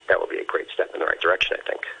direction, I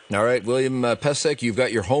think. All right, William Pesek, you've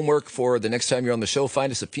got your homework for the next time you're on the show.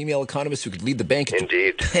 Find us a female economist who could lead the bank.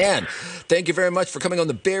 Indeed. Japan. Thank you very much for coming on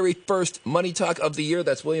the very first Money Talk of the year.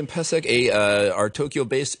 That's William Pesek, our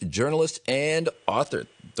Tokyo-based journalist and author.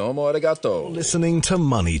 Domo arigato. Listening to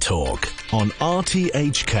Money Talk on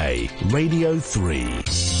RTHK Radio 3.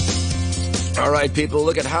 All right, people,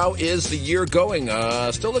 look at how is the year going.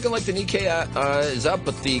 Still looking like the Nikkei is up,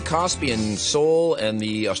 but the Kospi and Seoul and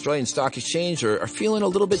the Australian Stock Exchange are feeling a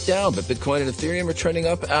little bit down, but Bitcoin and Ethereum are trending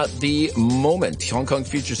up at the moment. Hong Kong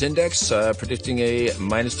Futures Index predicting a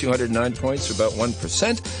minus 209 points, or about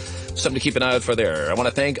 1%. Something to keep an eye out for there. I want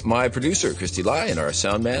to thank my producer, Christy Lai, and our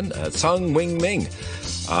sound man, Tsang Wing Ming.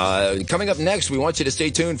 Coming up next, we want you to stay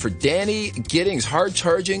tuned for Danny Giddings hard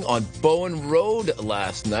charging on Bowen Road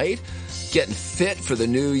last night. Getting fit for the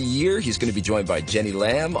new year. He's going to be joined by Jenny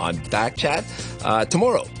Lamb on Backchat.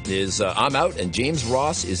 Tomorrow is I'm out and James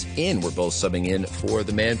Ross is in. We're both subbing in for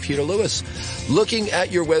the man Peter Lewis. Looking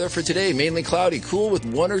at your weather for today, mainly cloudy, cool with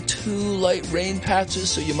 1 or 2 light rain patches,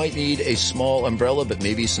 so you might need a small umbrella, but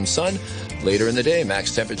maybe some sun. Later in the day,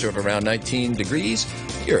 max temperature of around 19 degrees.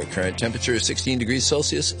 Your current temperature is 16 degrees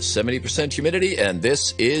Celsius, 70% humidity, and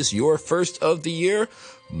this is your first of the year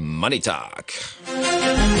Money Talk.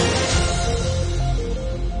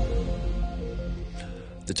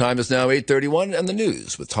 The time is now 8:31 and the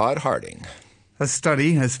news with Todd Harding. A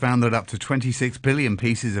study has found that up to 26 billion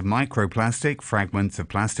pieces of microplastic, fragments of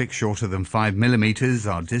plastic shorter than 5 millimetres,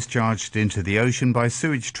 are discharged into the ocean by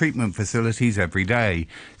sewage treatment facilities every day,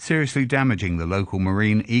 seriously damaging the local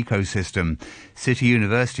marine ecosystem. City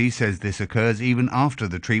University says this occurs even after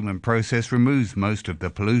the treatment process removes most of the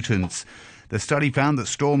pollutants. The study found that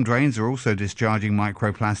storm drains are also discharging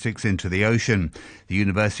microplastics into the ocean. The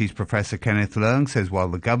university's Professor Kenneth Leung says while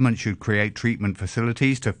the government should create treatment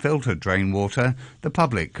facilities to filter drain water, the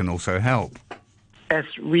public can also help. As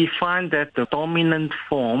we find that the dominant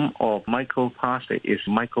form of microplastic is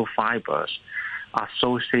microfibers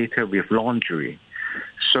associated with laundry.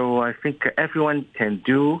 So I think everyone can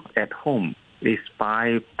do at home is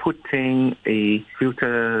by putting a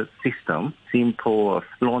filter system, simple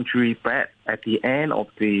laundry bed, at the end of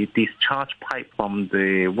the discharge pipe from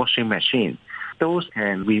the washing machine. Those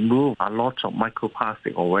can remove a lot of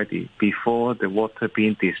microplastic already before the water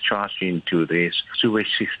being discharged into the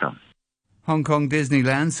sewage system. Hong Kong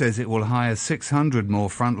Disneyland says it will hire 600 more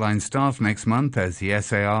frontline staff next month as the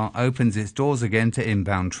SAR opens its doors again to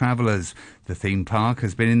inbound travellers. The theme park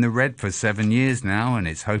has been in the red for 7 years now, and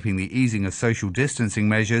it's hoping the easing of social distancing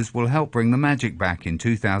measures will help bring the magic back in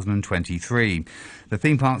 2023. The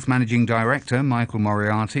theme park's managing director, Michael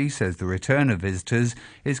Moriarty, says the return of visitors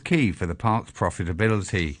is key for the park's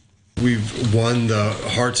profitability. We've won the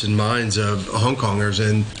hearts and minds of Hong Kongers,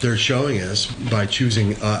 and they're showing us by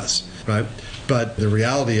choosing us, right? But the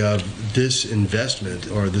reality of this investment,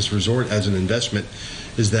 or this resort as an investment,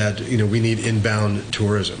 is that, we need inbound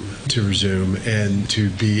tourism to resume and to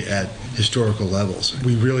be at historical levels.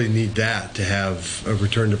 We really need that to have a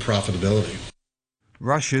return to profitability.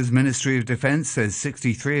 Russia's Ministry of Defense says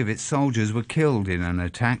 63 of its soldiers were killed in an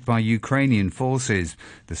attack by Ukrainian forces.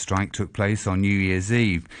 The strike took place on New Year's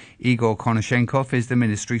Eve. Igor Konashenkov is the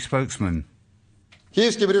ministry spokesman. The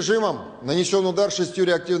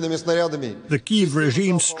Kyiv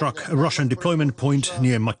regime struck a Russian deployment point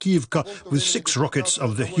near Makivka with 6 rockets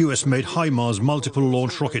of the US-made HIMARS multiple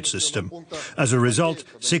launch rocket system. As a result,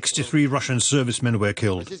 63 Russian servicemen were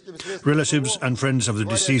killed. Relatives and friends of the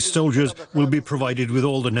deceased soldiers will be provided with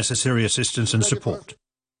all the necessary assistance and support.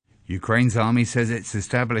 Ukraine's army says it's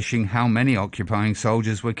establishing how many occupying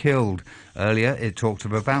soldiers were killed. Earlier, it talked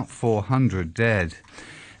of about 400 dead.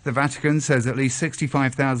 The Vatican says at least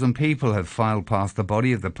 65,000 people have filed past the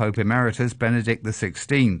body of the Pope Emeritus Benedict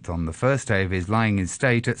XVI on the first day of his lying in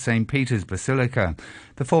state at St. Peter's Basilica.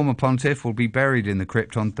 The former pontiff will be buried in the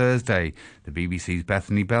crypt on Thursday. The BBC's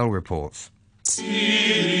Bethany Bell reports.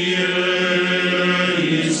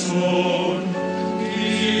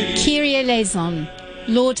 Kyrie eleison.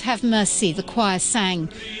 Lord have mercy, the choir sang,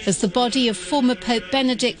 as the body of former Pope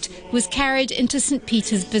Benedict was carried into St.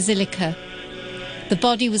 Peter's Basilica. The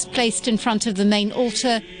body was placed in front of the main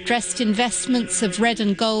altar, dressed in vestments of red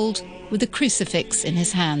and gold, with a crucifix in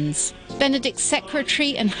his hands. Benedict's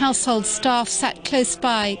secretary and household staff sat close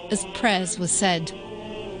by as prayers were said.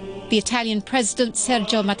 The Italian president,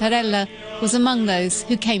 Sergio Mattarella, was among those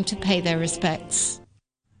who came to pay their respects.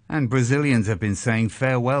 And Brazilians have been saying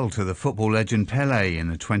farewell to the football legend Pelé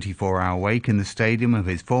in a 24-hour wake in the stadium of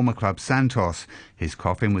his former club Santos. His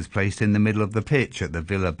coffin was placed in the middle of the pitch at the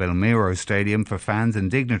Vila Belmiro Stadium for fans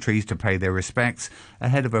and dignitaries to pay their respects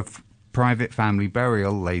ahead of a private family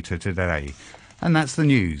burial later today. And that's the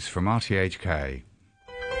news from RTHK.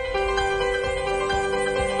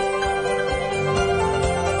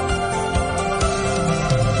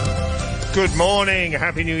 Good morning,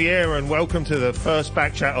 Happy New Year, and welcome to the first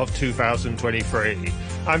Back Chat of 2023.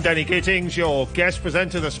 I'm Danny Gittings. Your guest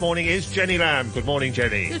presenter this morning is Jenny Lam. Good morning,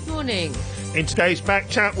 Jenny. Good morning. In today's Back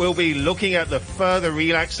Chat, we'll be looking at the further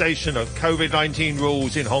relaxation of Covid-19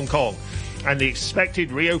 rules in Hong Kong and the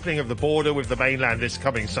expected reopening of the border with the mainland this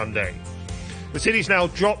coming Sunday. The city's now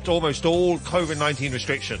dropped almost all Covid-19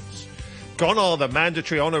 restrictions. Gone are the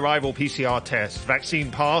mandatory on-arrival PCR test, vaccine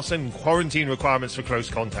pass and quarantine requirements for close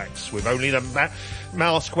contacts, with only the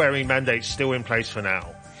mask-wearing mandates still in place for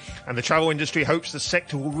now. And the travel industry hopes the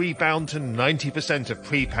sector will rebound to 90% of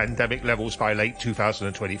pre-pandemic levels by late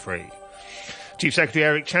 2023. Chief Secretary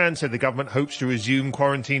Eric Chan said the government hopes to resume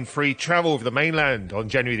quarantine-free travel over the mainland on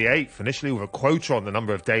January the 8th, initially with a quota on the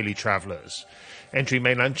number of daily travellers. Entering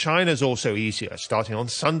mainland China is also easier, starting on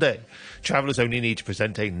Sunday. Travellers only need to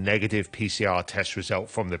present a negative PCR test result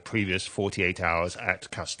from the previous 48 hours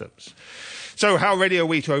at customs. So how ready are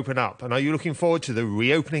we to open up? And are you looking forward to the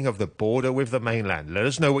reopening of the border with the mainland? Let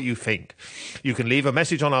us know what you think. You can leave a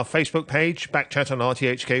message on our Facebook page, Backchat on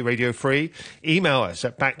RTHK Radio Free. Email us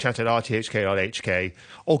at backchat@rthk.hk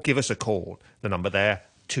or give us a call. The number there,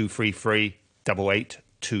 233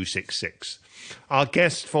 88266. Our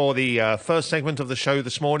guest for the first segment of the show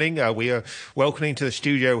this morning, we are welcoming to the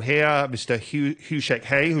studio here Mr. Hiew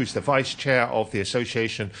Shek-kei, who's the Vice Chair of the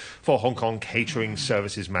Association for Hong Kong Catering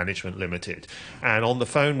Services Management Limited. And on the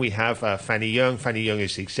phone we have Fanny Yeung. Fanny Yeung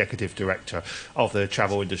is the Executive Director of the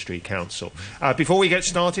Travel Industry Council. Before we get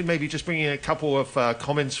started, maybe just bringing a couple of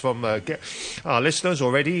comments from our listeners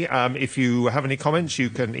already. If you have any comments, you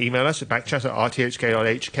can email us at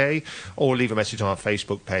backchat@rthk.hk or leave a message on our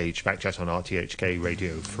Facebook page, Backchat on RTHK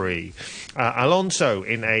Radio Free. Alonso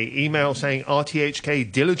in a email saying RTHK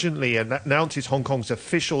diligently announces Hong Kong's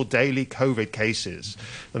official daily COVID cases,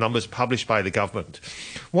 the numbers published by the government.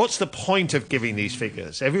 What's the point of giving these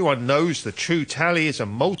figures? Everyone knows the true tally is a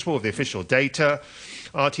multiple of the official data.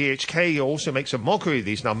 RTHK also makes a mockery of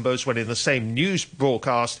these numbers when in the same news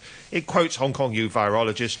broadcast it quotes Hong Kong U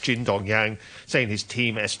virologist Jin Dong-yang saying his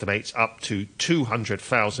team estimates up to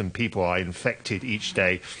 200,000 people are infected each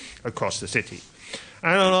day across the city.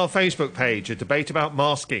 And on our Facebook page, a debate about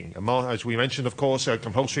masking. As we mentioned, of course,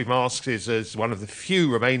 compulsory masks is one of the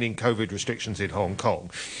few remaining COVID restrictions in Hong Kong.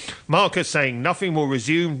 Markers saying nothing will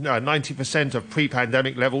resume 90% of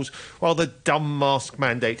pre-pandemic levels while the dumb mask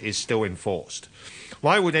mandate is still enforced.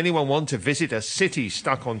 Why would anyone want to visit a city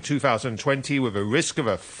stuck on 2020 with a risk of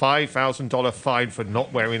a $5,000 fine for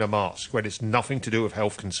not wearing a mask when it's nothing to do with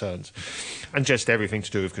health concerns and just everything to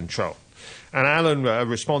do with control? And Alan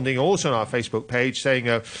responding also on our Facebook page saying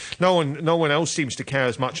no one else seems to care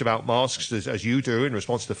as much about masks as you do in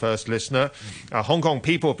response to the first listener. Hong Kong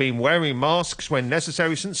people have been wearing masks when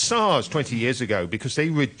necessary since SARS 20 years ago because they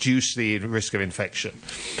reduce the risk of infection.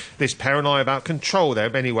 This paranoia about control, there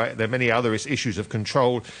are many other issues of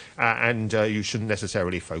control and you shouldn't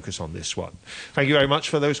necessarily focus on this one. Thank you very much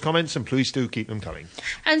for those comments and please do keep them coming.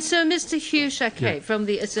 And so Mr. Hiew Shek-kei from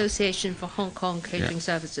the Association for Hong Kong Catering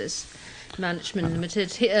Services Management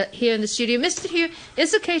Limited here in the studio. Mr. Hiew,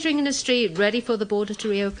 is the catering industry ready for the border to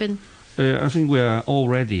reopen? I think we are all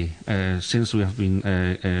ready since we have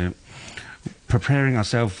been preparing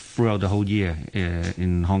ourselves throughout the whole year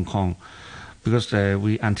in Hong Kong because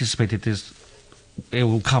we anticipated this, it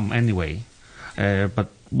will come anyway. But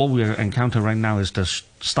what we encounter right now is the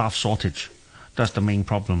staff shortage. That's the main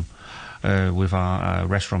problem with our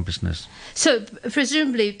restaurant business. So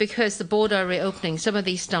presumably because the border are reopening, some of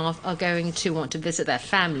these staff are going to want to visit their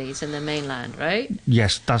families in the mainland, right?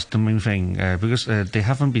 Yes, that's the main thing because they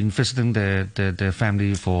haven't been visiting their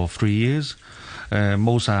family for 3 years.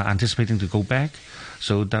 Most are anticipating to go back,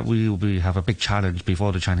 so that we will have a big challenge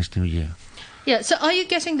before the Chinese New Year. Yeah, so are you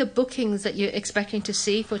getting the bookings that you're expecting to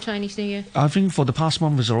see for Chinese New Year? I think for the past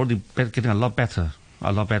month it's already getting a lot better.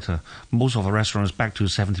 Most of our restaurants back to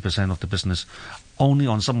 70% of the business. Only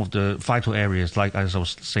on some of the vital areas, like as I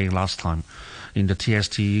was saying last time, in the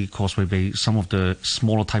TST, Causeway Bay, some of the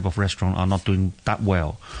smaller type of restaurants are not doing that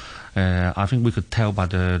well. I think we could tell by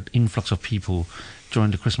the influx of people during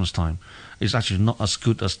the Christmas time. It's actually not as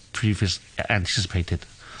good as previous anticipated.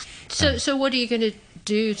 So what are you going to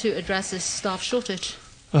do to address this staff shortage?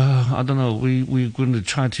 I don't know. We're going to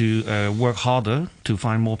try to work harder to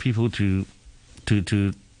find more people to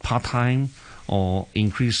part-time or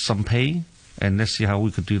increase some pay and let's see how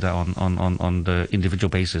we could do that on the individual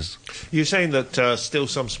basis. You're saying that still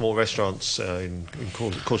some small restaurants in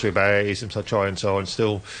Causeway Bay, Sim Sat Choi and so on,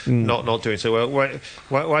 still not doing so well.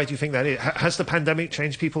 Why do you think that is? Has the pandemic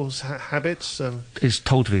changed people's habits? It's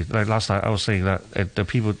totally, like last time I was saying that the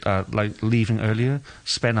people like leaving earlier,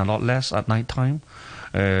 spend a lot less at night time.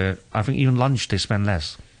 I think even lunch they spend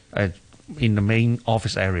less in the main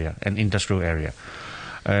office area and industrial area.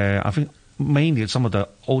 I think mainly some of the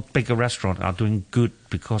old bigger restaurants are doing good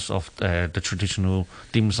because of the traditional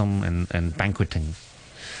dim sum and banqueting.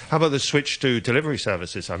 How about the switch to delivery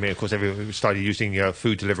services? I mean, of course, everyone started using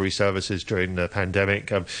food delivery services during the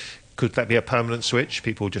pandemic. Could that be a permanent switch?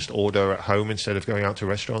 People just order at home instead of going out to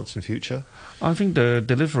restaurants in future? I think the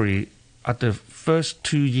delivery at the first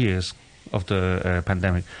 2 years of the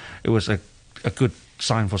pandemic, it was a good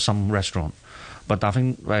sign for some restaurant. But I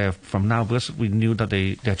think from now, because we knew that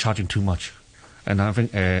they're charging too much. And I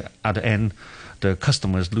think at the end, the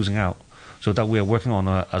customer is losing out. So that we are working on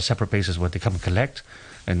a separate basis where they come and collect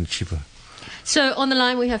and cheaper. So on the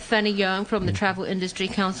line we have Fanny Yeung from the Travel Industry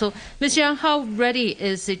Council. Ms. Yeung, how ready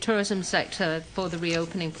is the tourism sector for the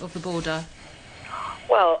reopening of the border?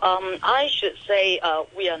 Well, I should say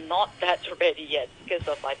we are not that ready yet because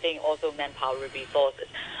of, I think, also manpower resources.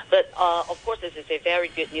 But, of course, this is a very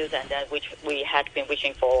good news and which we had been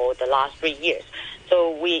wishing for the last 3 years.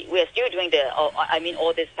 So we are still doing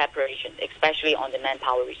all this preparation, especially on the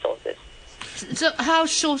manpower resources. So how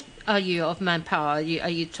short are you of manpower? Are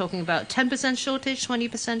you talking about 10% shortage,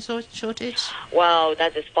 20% shortage? Well,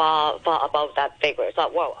 that is far above that figure.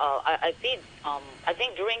 So, I think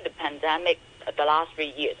during the pandemic, the last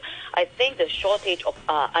 3 years, I think the shortage of,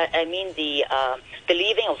 the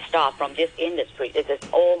leaving of staff from this industry is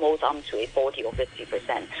almost up to a 40 or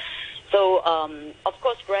 50%. So, of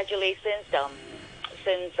course, gradually since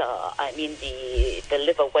the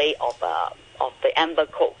live away of the Amber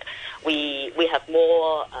Code, we have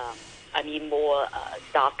more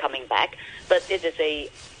staff coming back, but it is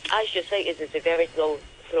I should say it is a very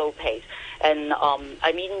slow pace, and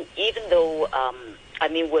even though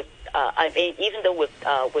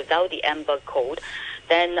without the Amber Code,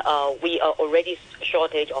 then we are already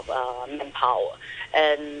shortage of manpower,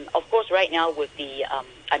 and of course right now with the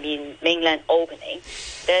mainland opening,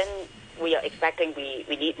 then we are expecting we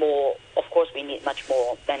need more. Of course, we need much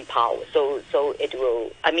more manpower. So it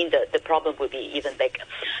will. The problem will be even bigger.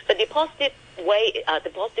 But the positive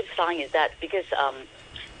sign is that because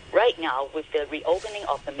right now with the reopening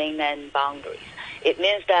of the mainland boundaries, it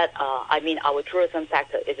means that our tourism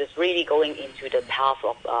sector is really going into the path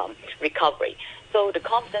of recovery. So the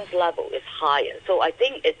confidence level is higher. So I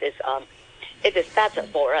think it is better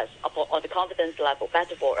for us, on the confidence level,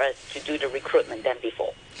 better for us to do the recruitment than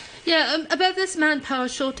before. Yeah, about this manpower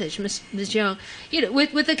shortage, Ms. Yeung,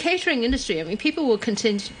 with the catering industry, people will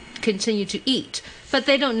continue to eat, but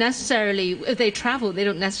they don't necessarily, if they travel, they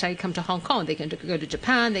don't necessarily come to Hong Kong. They can go to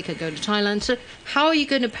Japan, they can go to Thailand. So how are you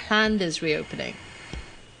going to plan this reopening?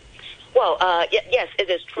 Well, yes, it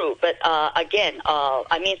is true. But again,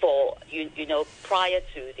 for prior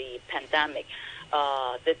to the pandemic,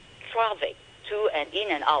 the traffic to and in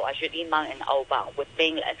and out, inbound and outbound with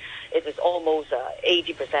mainland, it is almost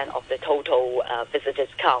 80% of the total visitors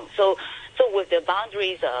count. So with the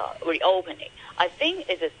boundaries reopening, I think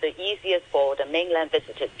it is the easiest for the mainland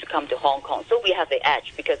visitors to come to Hong Kong. So we have the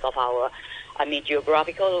edge because of our,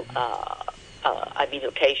 geographical,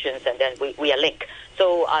 locations, and then we are linked.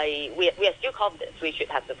 So we are still confident we should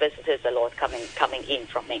have the visitors a lot coming in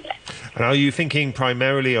from mainland. And are you thinking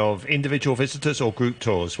primarily of individual visitors or group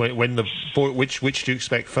tours? Which do you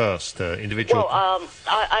expect first? Individual.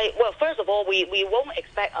 Well, first of all, we won't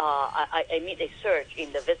expect a surge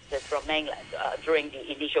in the visitors from mainland during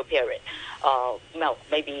the initial period.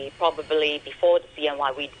 Probably before the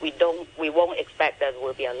CNY, we won't expect that there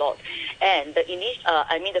will be a lot. And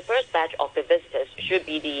the first batch of the visitors should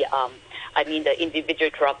be the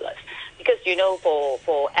individual travelers, because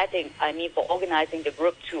for organizing the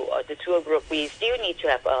group tour, the tour group, we still need to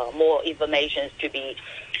have more information to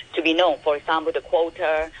be known. For example, the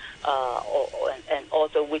quota, and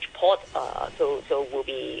also which port so will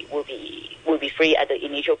be free at the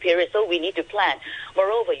initial period. So we need to plan.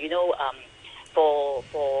 Moreover,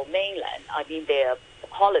 for mainland, their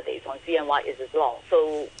holidays on CNY is as long.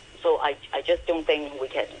 So I just don't think we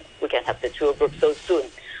can have the tour group so soon.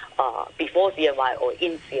 Before CNY or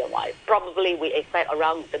in CNY. Probably we expect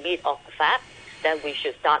around the mid of Feb, then we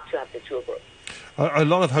should start to have the tour group. A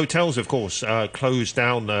lot of hotels, of course, closed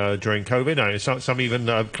down during COVID. Some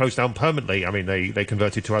even closed down permanently. I mean, they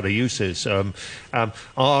converted to other uses. Are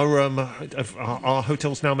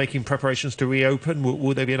hotels now making preparations to reopen?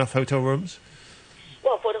 Will there be enough hotel rooms?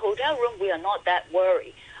 Well, for the hotel room, we are not that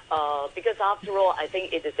worried. Because after all, I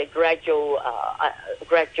think it is a gradual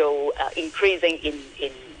increasing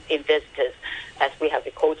in visitors as we have the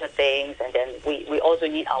quota things, and then we also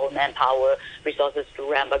need our manpower resources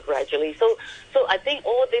to ramp up gradually. So I think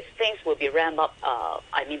all these things will be ramped up,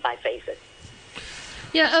 by phases.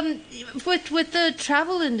 Yeah, with the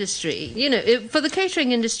travel industry, for the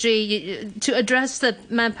catering industry, to address the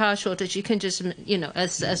manpower shortage, you can just,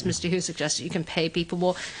 as Mr. Hiew suggested, you can pay people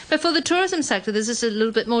more. But for the tourism sector, this is a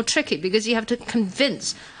little bit more tricky because you have to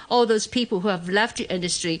convince all those people who have left your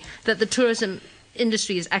industry that the tourism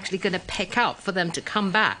industry is actually going to pick up for them to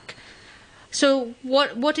come back. So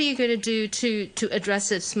what are you going to do to address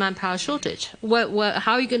this manpower shortage?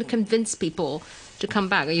 How are you going to convince people to come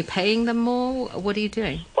back? Are you paying them more? What are you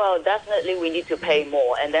doing? Well, definitely we need to pay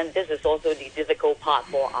more, and then this is also the difficult part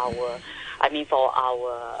for all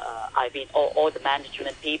the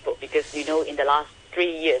management people, because in the last 3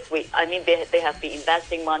 years they have been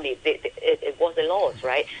investing money. It was a loss,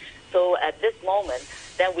 right? So at this moment,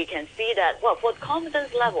 then we can see that, well, for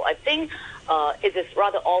confidence level, I think it is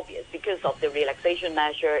rather obvious because of the relaxation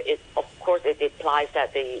measure. It implies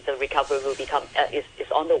that the recovery will become is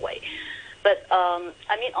on the way. But on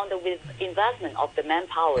the investment of the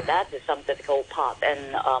manpower, that is some difficult part,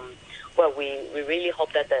 and we really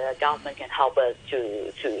hope that the government can help us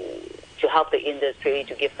to help the industry,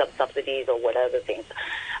 to give some subsidies or whatever things.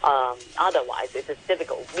 Otherwise, it is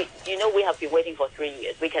difficult. We have been waiting for 3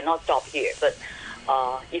 years. We cannot stop here. But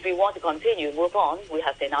if we want to continue, move on, we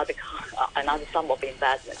have another sum of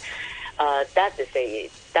investment. That is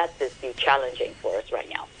the challenging for us right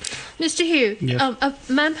now. Mr. Hiew, Yes. A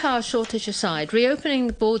manpower shortage aside, reopening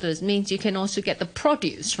the borders means you can also get the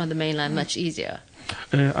produce from the mainland much easier.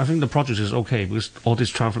 I think the produce is okay because all this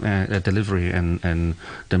travel delivery and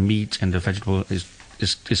the meat and the vegetable is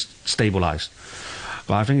stabilized.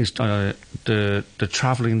 But I think it's, the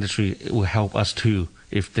travel industry will help us too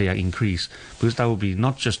if they are increased, because that will be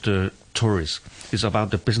not just the tourists. It's about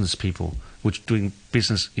the business people which doing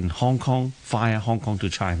business in Hong Kong via Hong Kong to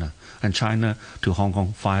China, and China to Hong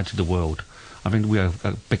Kong via to the world. I think we are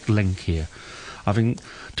a big link here. I think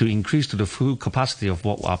to increase to the full capacity of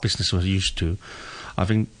what our business was used to, I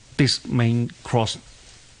think this main cross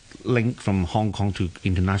link from Hong Kong to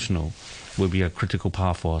international will be a critical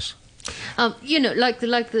part for us. Like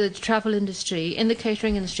the travel industry, in the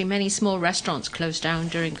catering industry, many small restaurants closed down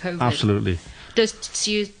during COVID. Absolutely. Do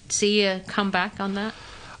you see a comeback on that?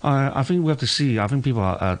 I think we have to see. I think people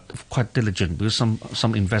are quite diligent because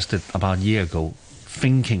some invested about a year ago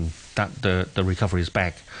thinking that the recovery is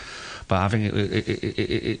back. But I think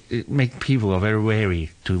it makes people are very wary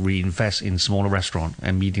to reinvest in smaller restaurant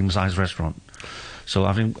and medium-sized restaurant. So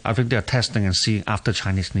I think they are testing and see after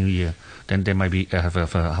Chinese New Year, then they might be have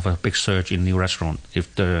a big surge in new restaurant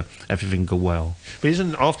if everything go well. But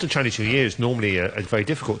isn't after Chinese New Year is normally a very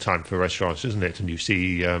difficult time for restaurants, isn't it? And you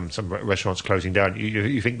see some restaurants closing down.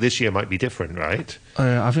 You think this year might be different, right?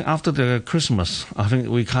 I think after the Christmas, I think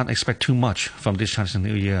we can't expect too much from this Chinese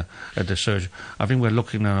New Year at the surge. I think we're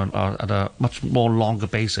looking at a much more longer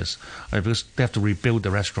basis because they have to rebuild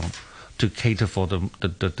the restaurant to cater for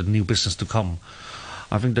the new business to come.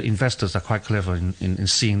 I think the investors are quite clever in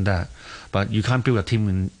seeing that. But you can't build a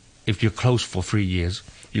team if you're closed for 3 years.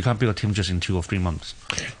 You can't build a team just in 2 or 3 months.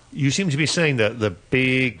 You seem to be saying that the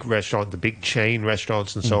big restaurant, the big chain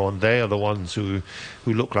restaurants and so on, they are the ones who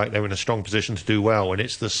look like they're in a strong position to do well. And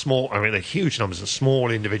it's the small, the huge numbers of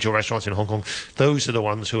small individual restaurants in Hong Kong, those are the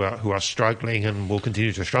ones who are struggling and will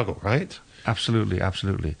continue to struggle, right? Absolutely.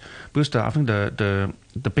 Because I think the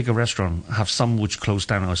bigger restaurant have some which closed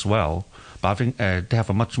down as well. But I think they have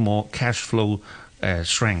a much more cash flow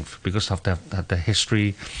strength because of the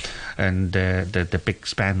history and the big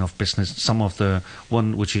span of business. Some of the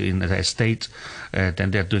one which is in the estate, then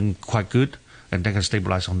they're doing quite good, and they can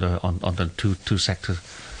stabilize on the two sectors.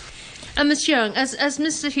 And Ms. Yeung, as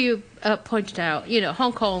Mr. Hiew pointed out,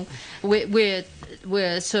 Hong Kong,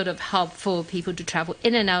 we're sort of hub for people to travel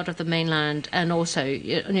in and out of the mainland, and also,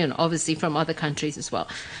 obviously from other countries as well.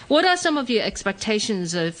 What are some of your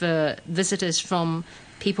expectations of visitors from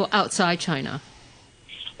people outside China?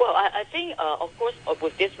 Well, I think, of course,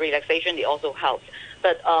 with this relaxation, it also helps.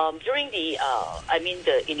 But during the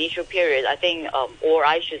initial period, I think, or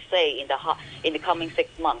I should say, in the coming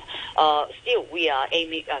 6 months, still we are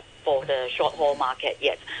aiming for the short haul market.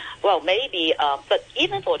 Yes. Well, maybe, but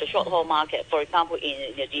even for the short haul market, for example, in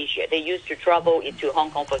Indonesia, they used to travel into Hong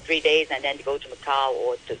Kong for 3 days and then go to Macau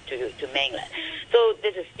or to mainland. So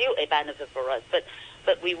this is still a benefit for us.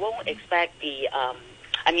 But we won't expect the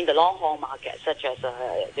long haul market, such as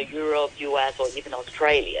the Europe, US, or even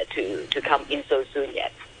Australia, to come in so soon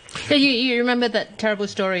yet. Yeah, you remember that terrible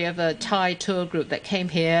story of a Thai tour group that came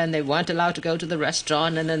here and they weren't allowed to go to the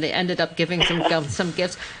restaurant, and then they ended up giving some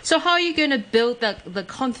gifts. So how are you going to build the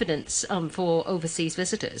confidence for overseas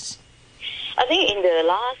visitors? I think in the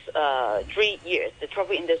last 3 years, the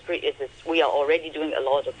travel industry we are already doing a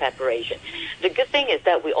lot of preparation. The good thing is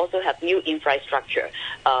that we also have new infrastructure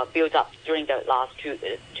built up during the last 2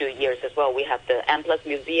 years as well. We have the M+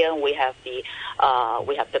 Museum, we have the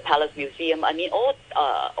Palace Museum. I mean, all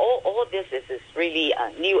this is really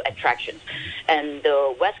new attractions, and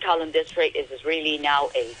the West Kowloon district is really now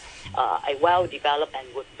a well-developed and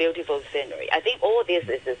with beautiful scenery. I think all this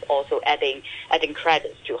is also adding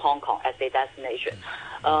credits to Hong Kong as a destination.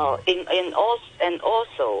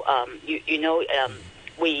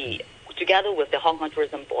 We, together with the Hong Kong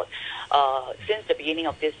Tourism Board, since the beginning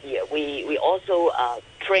of this year, we also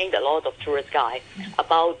trained a lot of tourist guides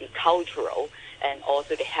about the cultural and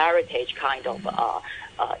also the heritage kind of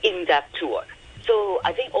in-depth tour. So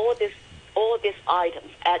I think all these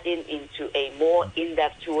items add into a more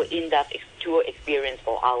in-depth tour experience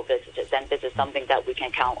for our visitors, and this is something that we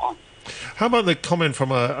can count on. How about the comment from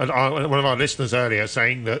one of our listeners earlier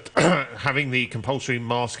saying that having the compulsory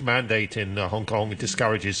mask mandate in Hong Kong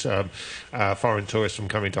discourages foreign tourists from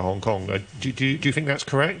coming to Hong Kong? Do you think that's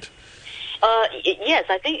correct? Yes,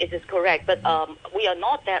 I think it is correct, but we are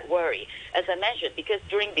not that worried. As I mentioned, because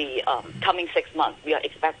during the coming 6 months, we are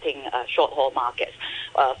expecting short-haul markets,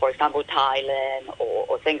 for example, Thailand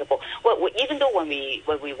or Singapore. Well, even though when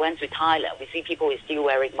we went to Thailand, we see people is still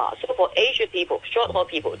wearing masks. So for Asia people, short-haul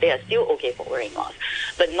people, they are still okay for wearing masks,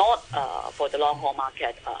 but not for the long-haul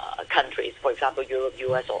market countries, for example, Europe,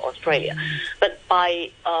 US, or Australia. But by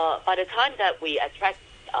the time that we attract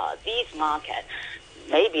these markets,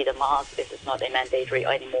 maybe the mask is not a mandatory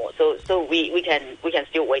anymore. So we can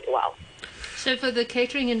still wait a while. So for the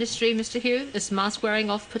catering industry, Mr. Hiew, is mask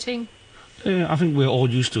wearing off-putting? I think we're all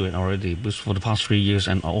used to it already, because for the past 3 years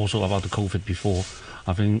and also about the COVID before,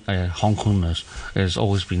 I think Hong Kongers has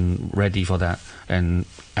always been ready for that and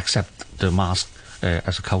accept the mask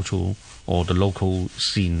as a cultural or the local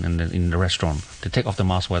scene in the restaurant. They take off the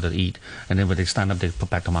mask while they eat, and then when they stand up, they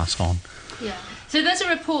put back the mask on. Yeah. So there's a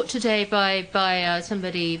report today by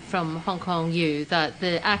somebody from Hong Kong, Yew, that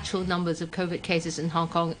the actual numbers of COVID cases in Hong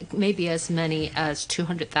Kong may be as many as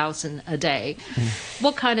 200,000 a day.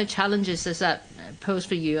 What kind of challenges does that pose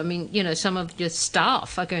for you? I mean, some of your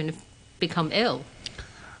staff are going to become ill.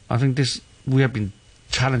 I think we have been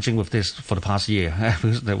challenging with this for the past year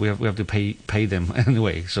because we have to pay them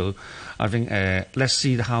anyway. So I think let's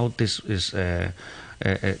see how this is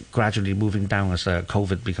gradually moving down as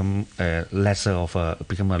COVID become lesser of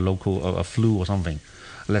become a local a flu or something.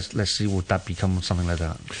 Let's see would that become something like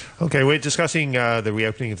that. Okay, we're discussing the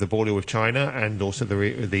reopening of the border with China and also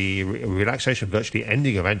the relaxation, virtually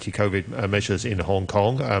ending of anti-COVID measures in Hong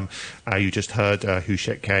Kong. You just heard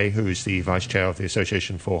Shek-kei, who is the Vice Chair of the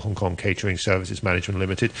Association for Hong Kong Catering Services Management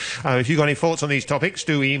Limited. If you've got any thoughts on these topics,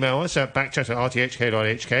 do email us at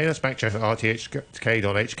backchat@rthk.hk. That's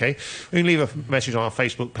backchat@rthk.hk. You can leave a message on our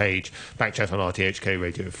Facebook page, Backchat on RTHK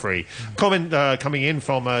Radio 3. Comment coming in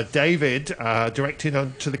from David, directed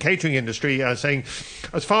to the catering industry, saying,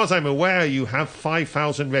 as far as I'm aware, you have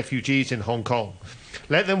 5,000 refugees in Hong Kong.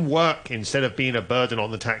 Let them work instead of being a burden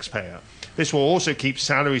on the taxpayer. This will also keep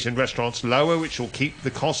salaries in restaurants lower, which will keep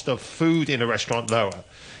the cost of food in a restaurant lower.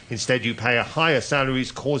 Instead, you pay a higher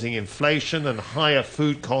salaries, causing inflation and higher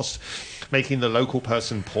food costs, making the local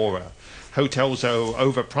person poorer. Hotels are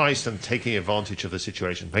overpriced and taking advantage of the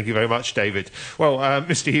situation. Thank you very much, David. Well,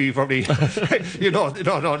 Mr. Hiew, you probably you're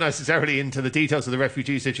not necessarily into the details of the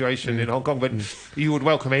refugee situation in Hong Kong, but you would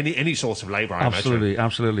welcome any source of labour, I imagine.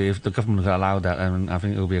 Absolutely. If the government would allow that, I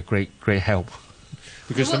think it will be a great help.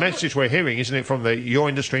 Because the message we're hearing, isn't it, from your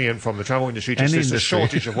industry and from the travel industry, just there's a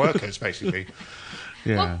shortage of workers, basically.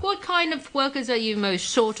 Yeah. What kind of workers are you most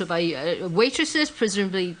short of? Are you waitresses?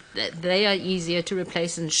 Presumably they are easier to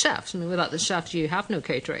replace than chefs. I mean, without the chefs, you have no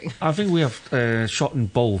catering. I think we have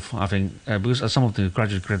shortened both, I think, because some of the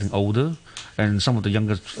graduates are getting older and some of the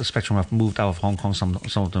younger spectrum have moved out of Hong Kong, some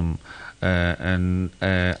of them. And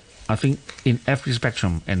I think in every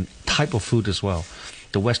spectrum and type of food as well,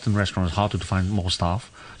 the Western restaurant is harder to find more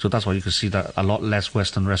staff. So that's why you can see that a lot less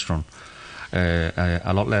Western restaurant,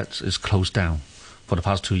 a lot less is closed down for the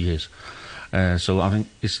past 2 years. So I think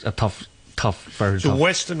it's a tough, very tough. So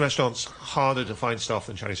Western restaurants harder to find staff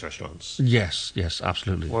than Chinese restaurants? Yes,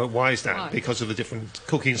 absolutely. Well, why is that? Why? Because of the different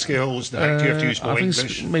cooking skills? Do you have to use more I think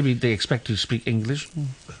English? maybe they expect to speak English.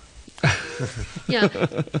 Yeah.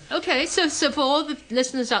 Okay. So for all the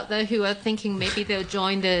listeners out there who are thinking maybe they'll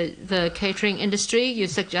join the catering industry, you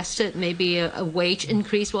suggested maybe a wage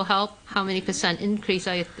increase will help. How many % increase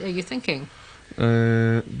are you thinking?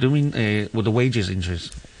 Do you mean with the wages increase?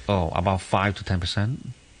 Oh, about 5 to 10%.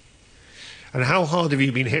 And how hard have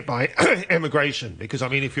you been hit by immigration? Because, I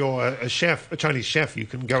mean, if you're a chef, a Chinese chef, you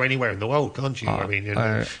can go anywhere in the world, can't you? I mean,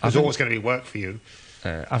 there's always going to be work for you.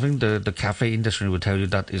 I think the cafe industry will tell you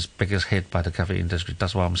that is biggest hit by the cafe industry.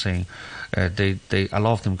 That's what I'm saying. They a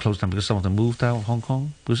lot of them closed down because some of them moved out of Hong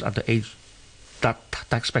Kong. Because at the age, that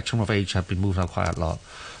spectrum of age have been moved out quite a lot.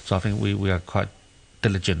 So I think we are quite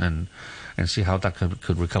diligent and see how that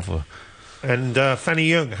could recover. And Fanny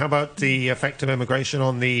Yeung, how about the effect of immigration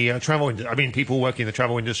on the travel industry? I mean, people working in the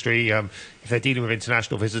travel industry, if they're dealing with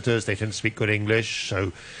international visitors, they tend to speak good English,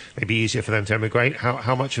 so it may be easier for them to immigrate.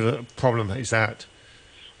 How much of a problem is that?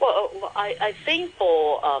 Well, I think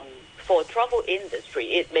for travel industry,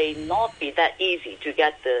 it may not be that easy to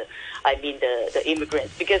get the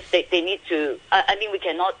immigrants, because they need to. I mean, we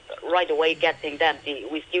cannot right away getting them.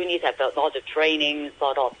 We still need to have a lot of training,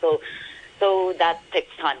 sort of. So that takes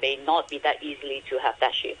time. May not be that easily to have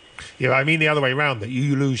that shift. Yeah, I mean the other way around, that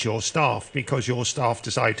you lose your staff because your staff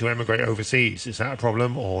decide to emigrate overseas. Is that a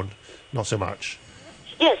problem or not so much?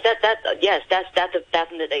 Yes, that's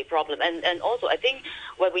definitely a problem. And also, I think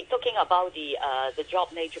when we're talking about the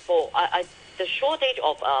job nature for the shortage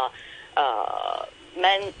of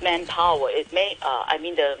manpower, it may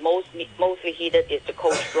the mostly heated is the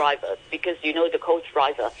coach drivers, because the coach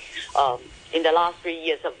driver in the last 3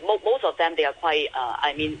 years, most of them, they are quite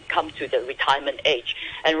come to the retirement age,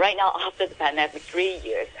 and right now after the pandemic 3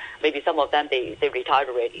 years, maybe some of them they retired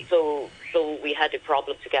already. So we had a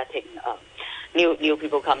problem to getting new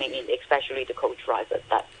people coming in, especially the coach drivers.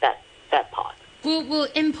 That part. Will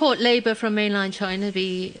import labor from mainland China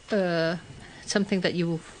be something that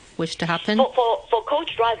you wish to happen? For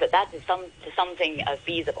coach driver, that is something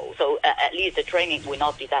feasible. So at least the training will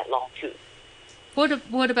not be that long too.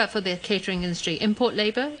 What about for the catering industry? Import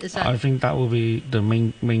labor? Is that? I think that will be the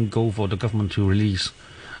main goal for the government to release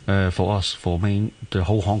for us, for the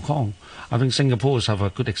whole Hong Kong. I think Singapore have a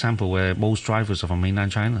good example where most drivers are from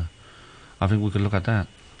mainland China. I think we could look at that.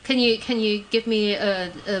 Can you give me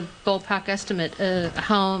a ballpark estimate?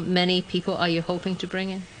 How many people are you hoping to bring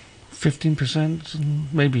in?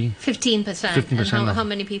 15%, maybe. 15%. 15%. And how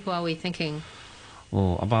many people are we thinking?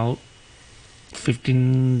 Oh, about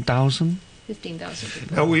 15,000. 15,000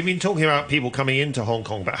 people. Now, we've been talking about people coming into Hong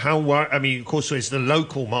Kong, but of course, it's the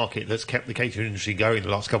local market that's kept the catering industry going the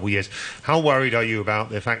last couple of years. How worried are you about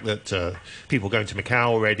the fact that people going to Macau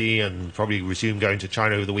already and probably resume going to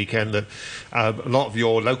China over the weekend, that a lot of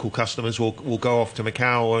your local customers will go off to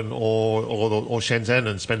Macau or Shenzhen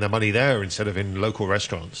and spend their money there instead of in local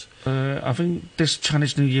restaurants? I think this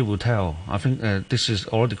Chinese New Year will tell. I think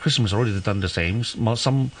Christmas already done the same.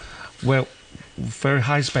 Some, very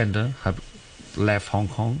high spender have left Hong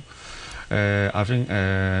Kong. I think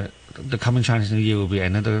the coming Chinese New Year will be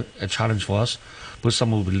another challenge for us, but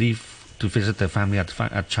some will leave to visit their family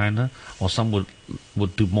at China, or some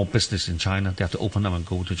would do more business in China. They have to open up and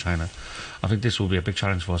go to China. I think this will be a big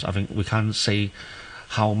challenge for us. I think we can't say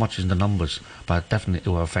how much in the numbers, but definitely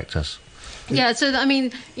it will affect us. Yeah, so I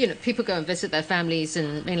mean, people go and visit their families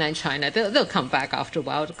in mainland China. They'll come back after a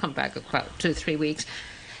while. They'll come back about 2 or 3 weeks.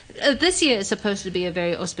 This year is supposed to be a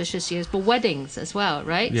very auspicious year for weddings as well,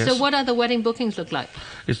 right? Yes. So what are the wedding bookings look like?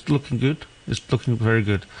 It's looking good. It's looking very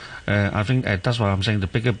good. I think that's why I'm saying the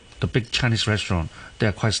big Chinese restaurant, they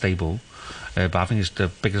are quite stable. But I think it's the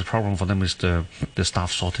biggest problem for them is the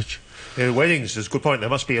staff shortage. Yeah, weddings is a good point. There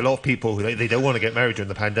must be a lot of people who they don't want to get married during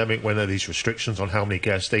the pandemic when there are these restrictions on how many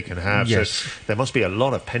guests they can have. Yes. So there must be a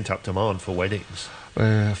lot of pent-up demand for weddings.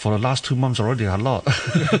 For the last 2 months already, a lot.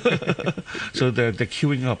 So they're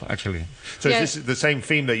queuing up, actually. So this is the same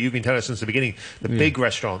theme that you've been telling us since the beginning. The big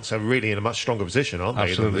restaurants are really in a much stronger position, aren't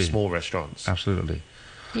they, than the small restaurants? Absolutely.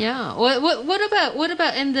 Yeah. What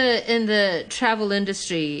about in the travel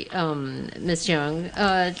industry, Ms. Yeung?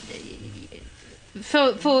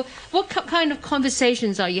 For what kind of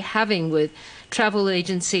conversations are you having with travel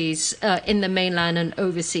agencies in the mainland and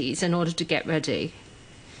overseas in order to get ready?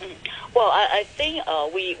 Well, I think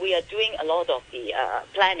we are doing a lot of the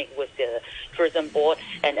planning with the tourism board,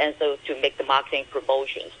 and so to make the marketing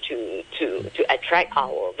promotions to attract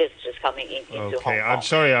our visitors coming into Hong Kong. I'm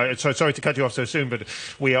sorry. Sorry to cut you off so soon, but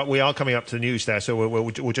we are coming up to the news there, so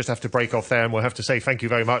we'll just have to break off there, and we'll have to say thank you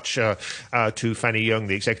very much to Fanny Yeung,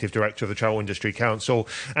 the Executive Director of the Travel Industry Council,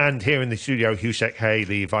 and here in the studio, Hiew Shek-kei,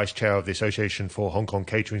 the Vice Chair of the Association for Hong Kong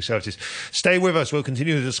Catering Services. Stay with us. We'll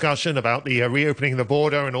continue the discussion about the reopening of the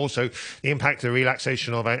border and also the impact of the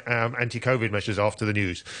relaxation of anti-COVID measures after the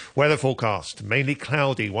news. Weather forecast, mainly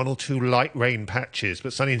cloudy, 1 or 2 light rain patches,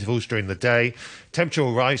 but sunny intervals during the day. Temperature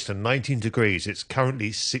will rise to 19 degrees. It's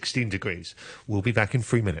currently 16 degrees. We'll be back in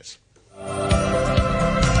 3 minutes.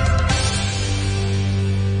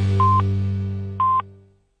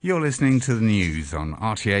 You're listening to the news on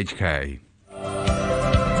RTHK.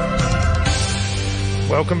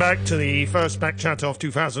 Welcome back to the first Back Chat of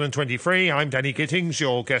 2023. I'm Danny Gittings.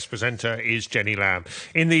 Your guest presenter is Jenny Lam.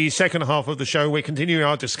 In the second half of the show, we're continuing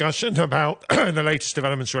our discussion about the latest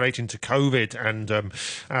developments relating to COVID and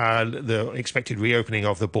the expected reopening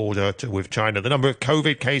of the border with China. The number of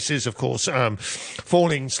COVID cases, of course,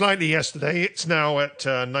 falling slightly yesterday. It's now at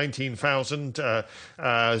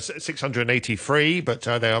 19,683, but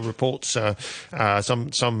there are reports, some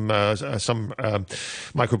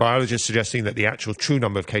microbiologists suggesting that the actual true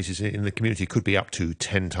number of cases in the community could be up to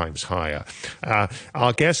 10 times higher.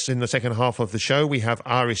 Our guests in the second half of the show, we have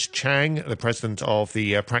Iris Chang, the president of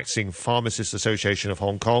the Practicing Pharmacists Association of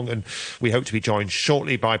Hong Kong, and we hope to be joined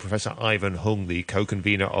shortly by Professor Ivan Hung, the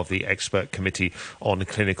co-convener of the Expert Committee on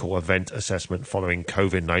Clinical Event Assessment following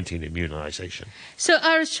COVID-19 immunisation. So,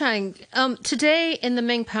 Iris Chang, today in the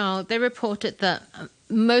Ming Pao, they reported that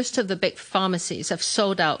most of the big pharmacies have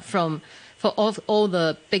sold out for all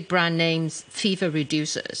the big brand names, fever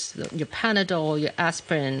reducers, your Panadol, your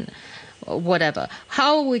aspirin, whatever.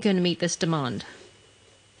 How are we going to meet this demand?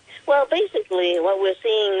 Well, basically, what we're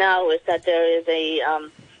seeing now is that there is a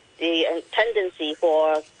tendency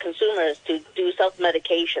for consumers to do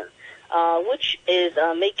self-medication, which is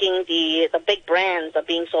making the big brands are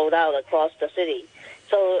being sold out across the city.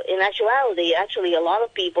 So in actuality, actually, a lot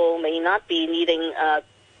of people may not be needing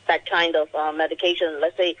that kind of medication,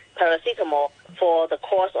 let's say paracetamol, for the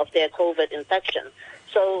course of their COVID infection.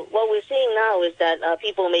 So what we're seeing now is that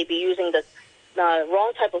people may be using the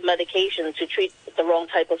wrong type of medication to treat the wrong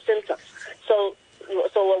type of symptoms. So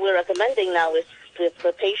what we're recommending now is if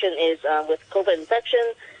the patient is with COVID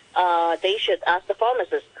infection, they should ask the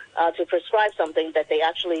pharmacist to prescribe something that they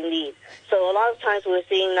actually need. So a lot of times we're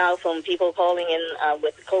seeing now from people calling in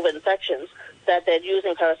with COVID infections that they're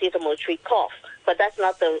using paracetamol to treat cough. But that's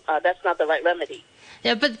not the right remedy.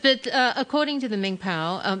 Yeah, but according to the Ming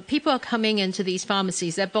Pao, people are coming into these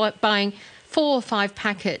pharmacies. They're buying 4 or 5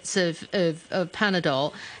 packets of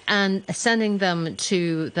Panadol and sending them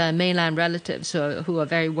to their mainland relatives who are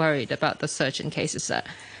very worried about the surge in cases there.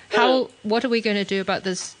 What are we going to do about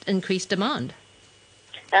this increased demand?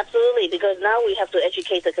 Absolutely, because now we have to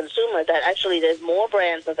educate the consumer that actually there's more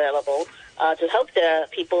brands available to help their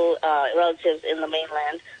people, relatives in the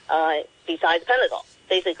mainland, besides Panadol.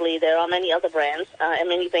 Basically, there are many other brands and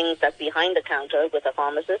many things that's behind the counter with the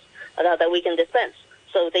pharmacist that we can dispense.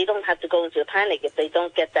 So they don't have to go into a panic if they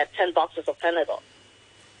don't get that 10 boxes of Panadol.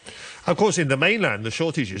 Of course, in the mainland, the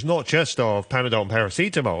shortage is not just of Panadol and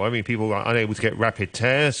paracetamol. I mean, people are unable to get rapid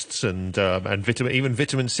tests and even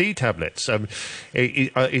vitamin C tablets.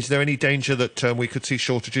 Is there any danger that we could see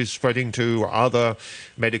shortages spreading to other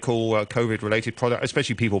medical COVID-related products,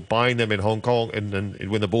 especially people buying them in Hong Kong and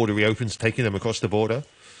when the border reopens, taking them across the border?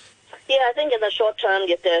 Yeah, I think in the short term,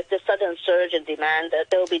 if there's this sudden surge in demand,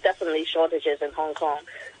 there will be definitely shortages in Hong Kong.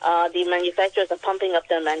 The manufacturers are pumping up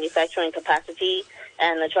their manufacturing capacity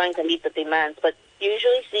and are trying to meet the demands. But you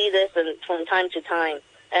usually see this from time to time,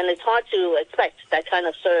 and it's hard to expect that kind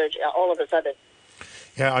of surge all of a sudden.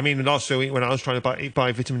 Yeah, I mean, last week when I was trying to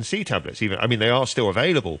buy vitamin C tablets, they are still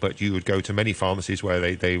available, but you would go to many pharmacies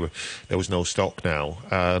where there was no stock now.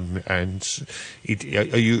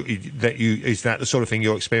 Is that the sort of thing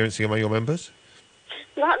you're experiencing among your members?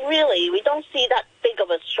 Not really. We don't see that big of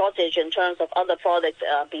a shortage in terms of other products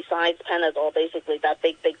besides Panadol, basically that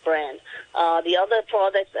big brand. The other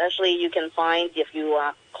products, actually, you can find if you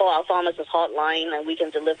call our pharmacist hotline and we can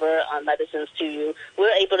deliver medicines to you.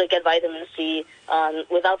 We're able to get vitamin C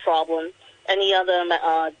without problem. any other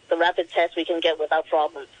the rapid test we can get without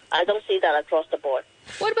problem. I don't see that across the board.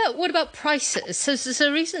 What about prices?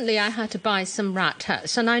 So recently I had to buy some rat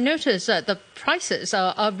tests, and I noticed that the prices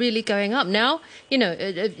are really going up. Now,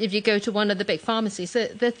 if you go to one of the big pharmacies, they're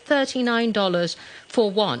 $39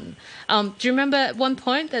 for one. Do you remember at one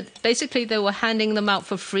point that basically they were handing them out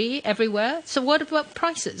for free everywhere? So what about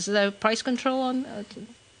prices? Is there price control on,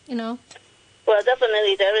 Well,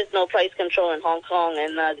 definitely there is no price control in Hong Kong,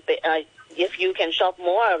 and if you can shop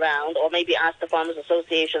more around or maybe ask the Farmers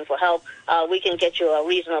Association for help, we can get you a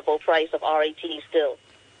reasonable price of RAT still.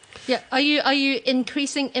 Yeah, are you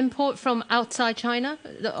increasing import from outside China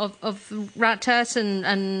of rat tests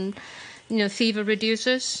and fever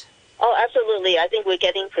reducers? Oh, absolutely. I think we're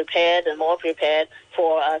getting prepared and more prepared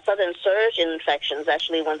for a sudden surge in infections,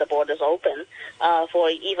 actually, when the borders open, for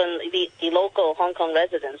even the local Hong Kong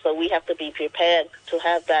residents. So we have to be prepared to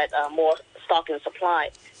have that more stock and supply.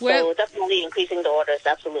 So definitely increasing the orders,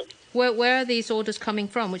 absolutely. Where are these orders coming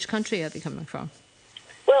from? Which country are they coming from?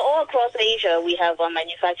 Well, all across Asia, we have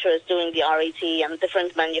manufacturers doing the RAT and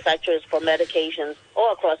different manufacturers for medications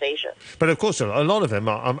all across Asia. But of course, a lot of them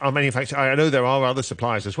are manufactured. I know there are other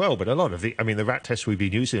suppliers as well, but a lot of the rat tests we've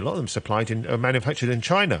been using, a lot of them are manufactured in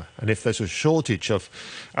China. And if there's a shortage of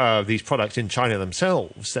these products in China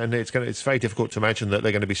themselves, then it's very difficult to imagine that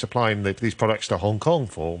they're going to be supplying these products to Hong Kong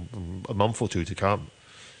for a month or two to come.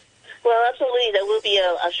 Well, absolutely, there will be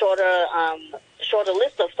a shorter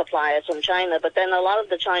list of suppliers from China, but then a lot of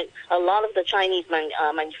the Chinese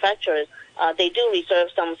manufacturers they do reserve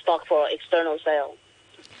some stock for external sale.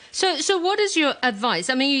 So what is your advice?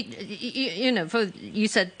 I mean, you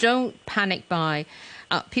said don't panic buy.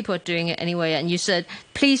 People are doing it anyway, and you said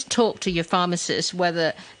please talk to your pharmacist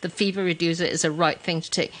whether the fever reducer is the right thing to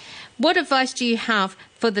take. What advice do you have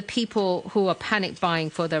for the people who are panic buying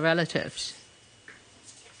for their relatives?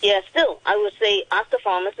 Yeah, still, I would say ask the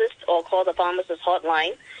pharmacist or call the pharmacist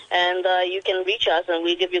hotline, and you can reach us, and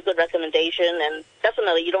we give you a good recommendation. And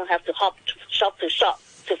definitely, you don't have to hop shop to shop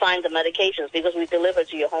to find the medications because we deliver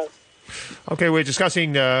to your home. Okay, we're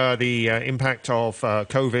discussing the impact of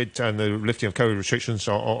COVID and the lifting of COVID restrictions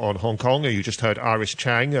on Hong Kong. You just heard Iris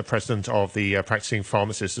Chang, president of the Practicing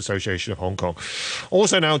Pharmacists Association of Hong Kong.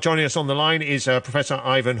 Also now joining us on the line is Professor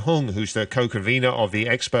Ivan Hung, who's the co-convener of the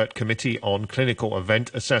Expert Committee on Clinical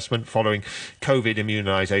Event Assessment following COVID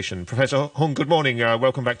immunisation. Professor Hung, good morning.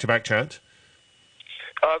 Welcome back to Backchat.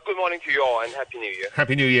 Good morning to you all, and Happy New Year.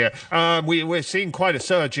 Happy New Year. We're seeing quite a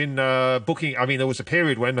surge in booking. I mean, there was a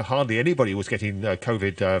period when hardly anybody was getting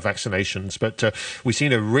COVID vaccinations, but we've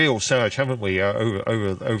seen a real surge, haven't we,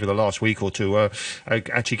 over the last week or two,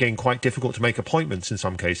 actually getting quite difficult to make appointments in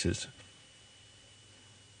some cases.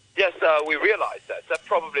 Yes, we realize that. That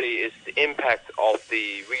probably is the impact of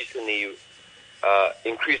the recently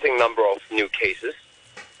increasing number of new cases,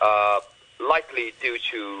 likely due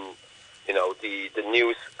to the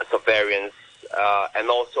new subvariants, and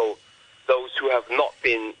also those who have not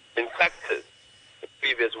been infected in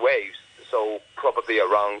previous waves. So probably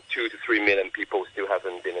around 2 to 3 million people still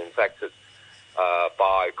haven't been infected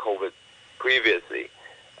by COVID previously.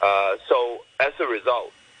 So as a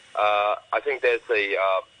result, I think there's a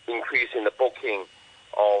increase in the booking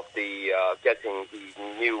of the getting the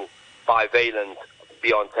new bivalent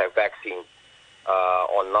BioNTech vaccine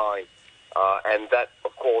online. And that,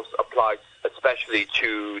 of course, applies especially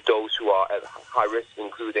to those who are at high risk,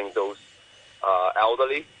 including those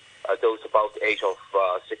elderly, those about the age of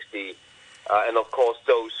 60, and, of course,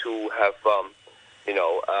 those who have,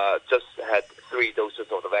 just had 3 doses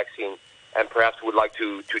of the vaccine and perhaps would like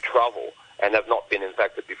to travel and have not been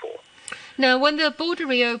infected before. Now, when the border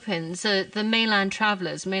reopens, the mainland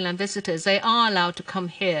travellers, mainland visitors, they are allowed to come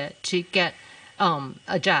here to get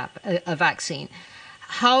a jab, a vaccine.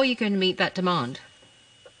 How are you going to meet that demand?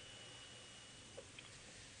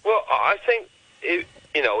 Well, I think if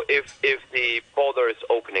the border is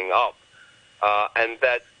opening up and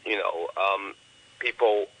that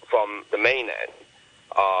people from the mainland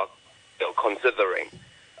are considering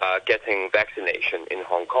getting vaccination in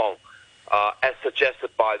Hong Kong, as suggested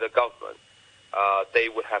by the government, they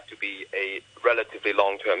would have to be a relatively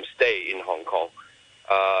long-term stay in Hong Kong.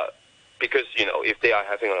 Because, if they are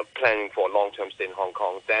planning for a long-term stay in Hong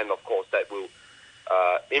Kong, then, of course, that will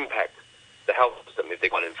impact the health system if they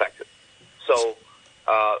got infected. So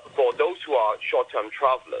for those who are short-term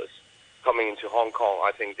travelers coming into Hong Kong,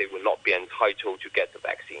 I think they will not be entitled to get the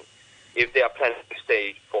vaccine. If they are planning to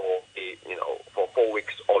stay for 4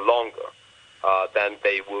 weeks or longer, then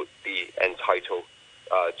they would be entitled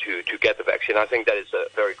to get the vaccine. I think that is a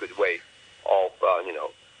very good way of,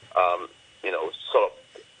 sort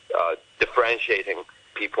of differentiating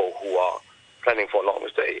people who are planning for a long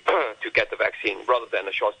stay to get the vaccine rather than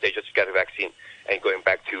a short stay just to get the vaccine and going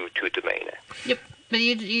back to the mainland. Yep. But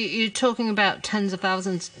you're talking about tens of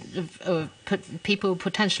thousands of people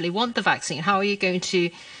potentially want the vaccine. How are you going to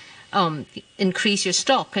increase your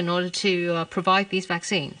stock in order to provide these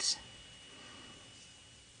vaccines?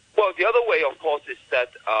 Well, the other way, of course, is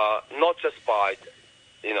that not just by,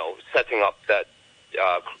 setting up that,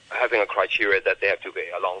 having a criteria that they have to be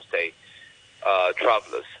a long stay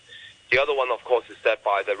travelers. The other one, of course, is that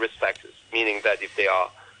by the risk factors, meaning that if they are,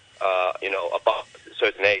 above a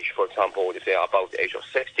certain age, for example, if they are above the age of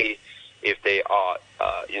 60, if they are,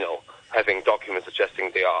 having documents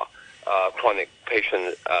suggesting they are chronic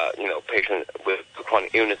patient, patient with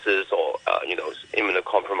chronic illnesses or,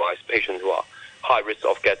 immunocompromised patients who are high risk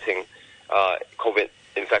of getting COVID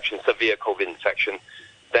infection, severe COVID infection,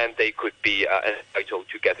 then they could be entitled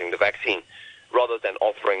to getting the vaccine rather than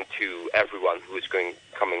offering to everyone who is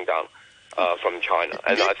coming down from China.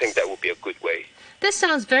 And I think that would be a good way. This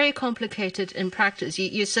sounds very complicated in practice.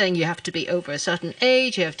 You're saying you have to be over a certain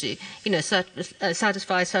age, you have to,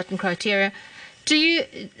 satisfy certain criteria. Do you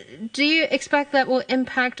expect that will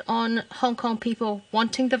impact on Hong Kong people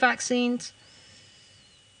wanting the vaccines?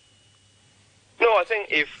 No, I think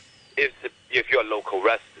if you're a local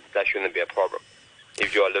resident, that shouldn't be a problem.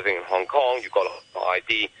 If you are living in Hong Kong, you've got an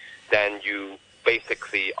ID, then you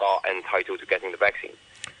basically are entitled to getting the vaccine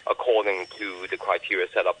according to the criteria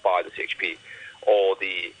set up by the CHP or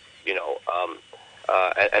the,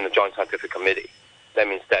 and the Joint Scientific Committee. That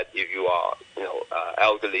means that if you are,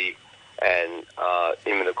 elderly and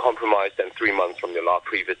immunocompromised and 3 months from your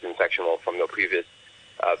previous infection or from your previous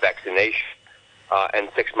vaccination, and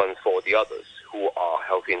 6 months for the others who are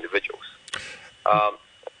healthy individuals.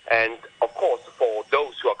 And, of course, for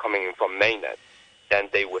those who are coming in from mainland, then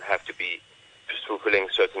they would have to be fulfilling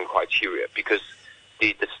certain criteria because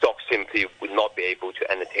the stock simply would not be able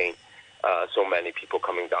to entertain so many people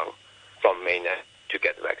coming down from mainland to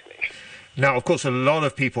get the vaccination. Now, of course, a lot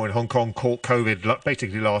of people in Hong Kong caught COVID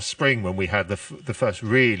basically last spring when we had the first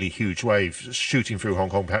really huge wave shooting through Hong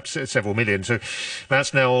Kong, perhaps several million. So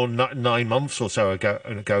that's now 9 months or so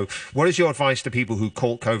ago. What is your advice to people who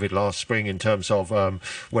caught COVID last spring in terms of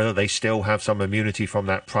whether they still have some immunity from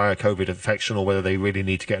that prior COVID infection or whether they really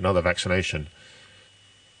need to get another vaccination?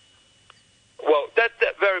 Well, that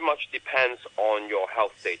very much depends on your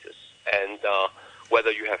health status and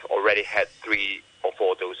whether you have already had 3 or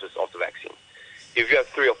 4 doses of the vaccine. If you have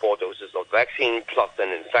 3 or 4 doses of the vaccine plus an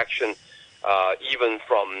infection, even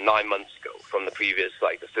from 9 months ago, from the previous,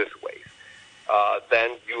 the 5th wave,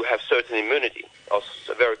 then you have certain immunity, or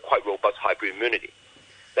a very quite robust hybrid immunity.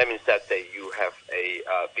 That means that you have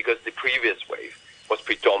because the previous wave was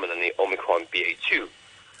predominantly Omicron BA2,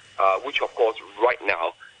 which of course right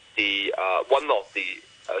now, the one of the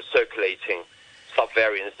circulating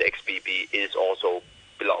subvariants, the XBB, also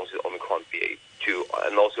belongs to Omicron BA2,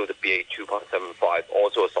 and also the BA2.75,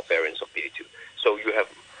 also a subvariant of BA2. So you have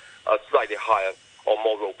a slightly higher or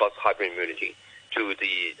more robust hybrid immunity to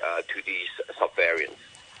these subvariants.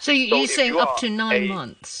 So you're saying up to 9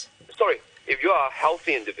 months? Sorry, if you are a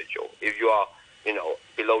healthy individual, if you are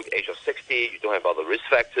below the age of 60, you don't have other risk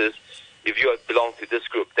factors, if you belong to this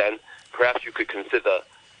group, then perhaps you could consider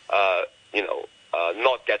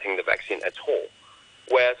not getting the vaccine at all.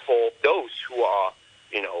 Whereas for those who are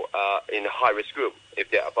in a high-risk group, if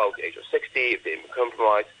they're above the age of 60, if they're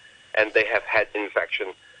compromised, and they have had infection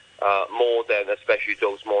especially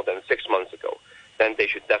those more than 6 months ago, then they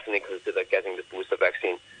should definitely consider getting the booster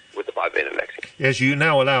vaccine with the bivalent vaccine. Yes, you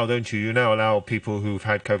now allow, don't you? You now allow people who've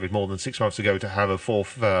had COVID more than 6 months ago to have a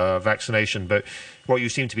 4th vaccination. But what you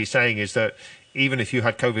seem to be saying is that even if you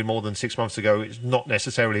had COVID more than 6 months ago, it's not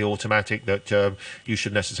necessarily automatic that you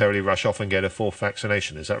should necessarily rush off and get a 4th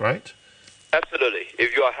vaccination. Is that right? Absolutely.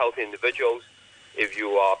 If you are healthy individuals, if you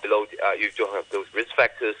are below, you don't have those risk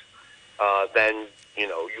factors, then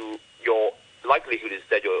your likelihood is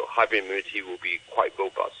that your hybrid immunity will be quite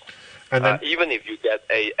robust. And then, even if you get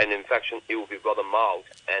an infection, it will be rather mild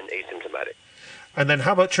and asymptomatic. And then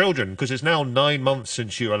how about children? Because it's now 9 months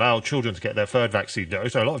since you allowed children to get their 3rd vaccine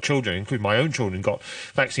dose. So a lot of children, including my own children, got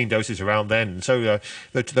vaccine doses around then. So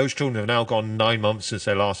those children have now gone 9 months since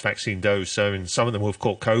their last vaccine dose. So and some of them will have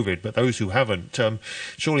caught COVID, but those who haven't,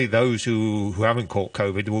 surely those who haven't caught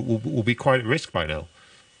COVID will be quite at risk by now.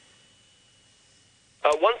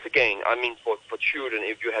 Once again, I mean, for children,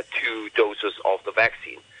 if you had 2 doses of the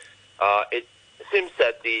vaccine, it seems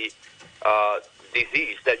that the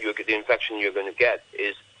disease the infection you're going to get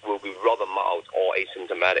will be rather mild or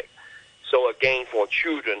asymptomatic. So again, for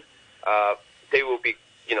children, they will be,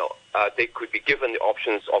 they could be given the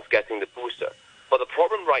options of getting the booster But the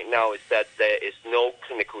problem right now is that there is no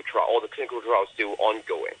clinical trial. All the clinical trials still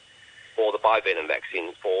ongoing for the bivalent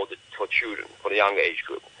vaccine for children, for the younger age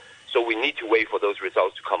group. So we need to wait for those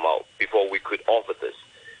results to come out before we could offer this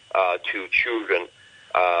to children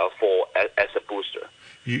as a booster.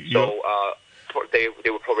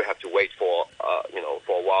 They will probably have to wait for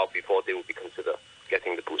for a while before they will be considered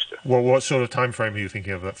getting the booster. Well, what sort of time frame are you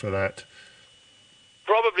thinking of for that?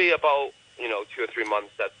 Probably about 2 or 3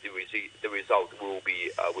 months that the result will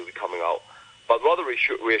be coming out. But rather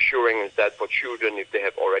reassuring is that for children, if they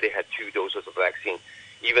have already had 2 doses of vaccine,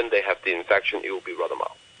 even they have the infection, it will be rather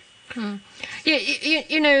mild.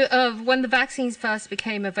 Yeah, when the vaccines first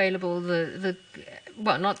became available,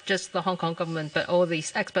 well, not just the Hong Kong government, but all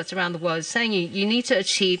these experts around the world saying you need to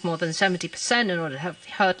achieve more than 70% in order to have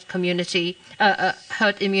herd immunity.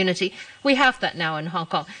 We have that now in Hong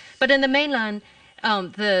Kong. But in the mainland,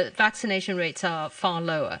 the vaccination rates are far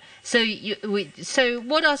lower. So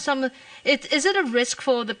what are some... Is it a risk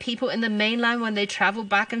for the people in the mainland when they travel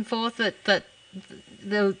back and forth that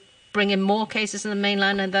they'll bring in more cases in the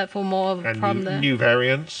mainland and therefore more of a problem there? New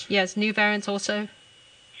variants? Yes, new variants also.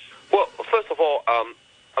 Well, first of all,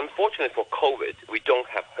 unfortunately for COVID, we don't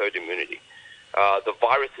have herd immunity. The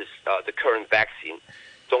viruses, the current vaccine,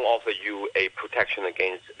 don't offer you a protection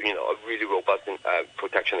against, a really robust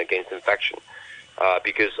protection against infection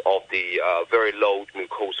because of the very low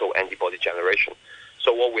mucosal antibody generation.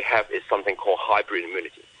 So what we have is something called hybrid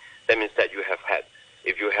immunity. That means that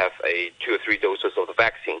if you have 2 or 3 doses of the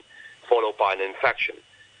vaccine followed by an infection,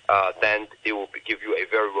 then it will give you a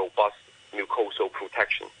very robust mucosal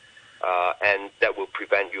protection. And that will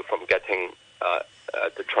prevent you from getting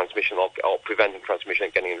the transmission or preventing transmission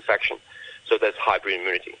and getting infection. So that's hybrid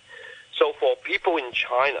immunity. So for people in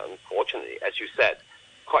China, unfortunately, as you said,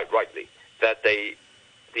 quite rightly, that the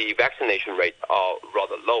vaccination rate are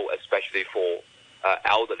rather low, especially for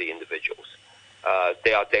elderly individuals.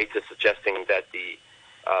 There are data suggesting that the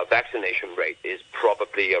vaccination rate is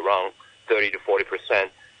probably around 30 to 40%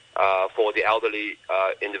 for the elderly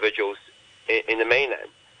individuals in the mainland.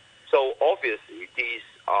 So obviously, these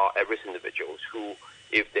are at-risk individuals who,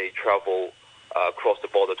 if they travel across the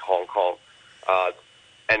border to Hong Kong,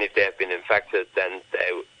 and if they have been infected, then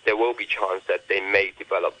there will be chance that they may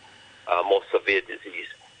develop more severe disease,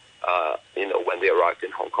 when they arrive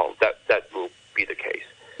in Hong Kong. That will be the case.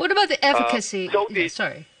 What about the efficacy? But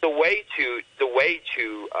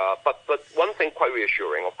one thing quite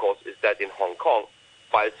reassuring, of course, is that in Hong Kong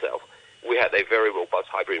by itself, we had a very robust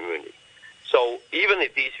hybrid immunity. So even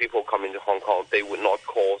if these people come into Hong Kong, they would not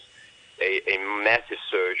cause a massive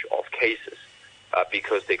surge of cases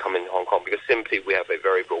because they come into Hong Kong, because simply we have a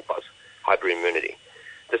very robust hybrid immunity.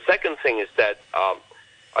 The second thing is that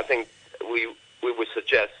I think we would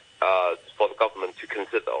suggest for the government to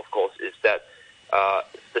consider, of course, is that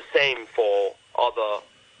the same for other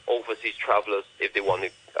overseas travelers. If they want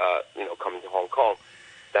to come into Hong Kong,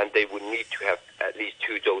 then they would need to have at least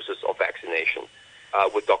 2 doses of vaccination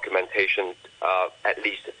with documentation at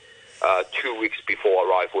least 2 weeks before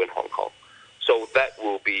arrival in Hong Kong. So that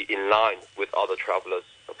will be in line with other travelers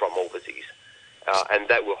from overseas, and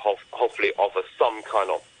that will hopefully offer some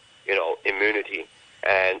kind of immunity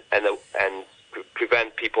and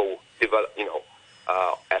prevent people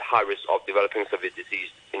at high risk of developing severe disease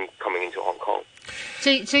in coming into Hong Kong.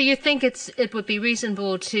 So you think it would be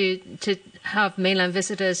reasonable to have mainland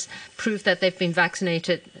visitors prove that they've been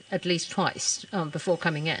vaccinated at least twice before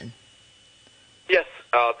coming in? Yes,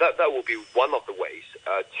 that will be one of the ways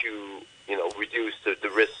to reduce the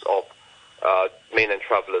risk of mainland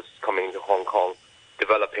travelers coming into Hong Kong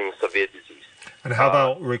developing severe disease. And how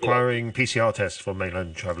about requiring PCR tests for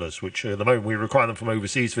mainland travellers, which at the moment we require them from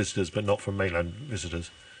overseas visitors, but not from mainland visitors?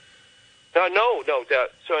 No.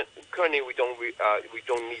 So currently we don't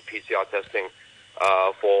need PCR testing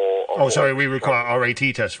for. We require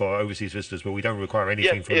RAT tests for overseas visitors, but we don't require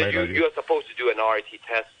anything from mainland. You are supposed to do an RAT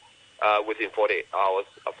test within 48 hours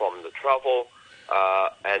from the travel,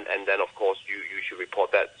 and then of course you should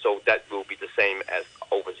report that. So that will be the same as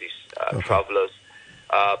overseas travellers,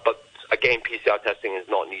 but. Again, PCR testing is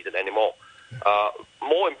not needed anymore.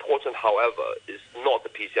 More important, however, is not the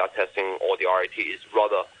PCR testing or the RAT, is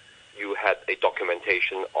rather you had a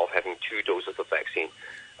documentation of having 2 doses of vaccine,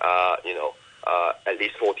 at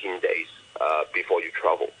least 14 days before you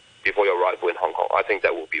travel. before your arrival in Hong Kong. I think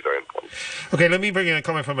that will be very important. Okay, let me bring in a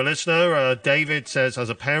comment from a listener. David says, as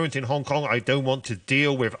a parent in Hong Kong, I don't want to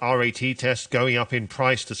deal with RAT tests going up in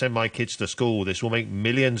price to send my kids to school. This will make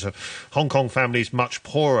millions of Hong Kong families much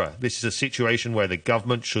poorer. This is a situation where the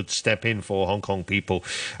government should step in for Hong Kong people.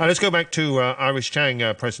 Let's go back to Iris Chang,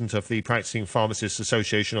 president of the Practicing Pharmacists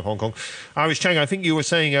Association of Hong Kong. Iris Chang, I think you were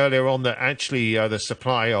saying earlier on that actually the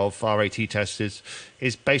supply of RAT tests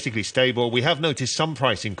is basically stable. We have noticed some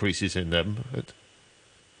price increases in them.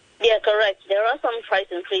 Yeah, correct. There are some price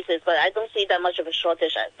increases, but I don't see that much of a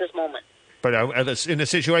shortage at this moment. But in a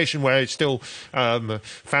situation where it's still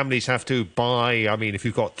families have to buy, I mean, if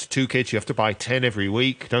you've got 2 kids, you have to buy 10 every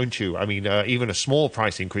week, don't you? I mean, even a small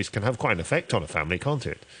price increase can have quite an effect on a family, can't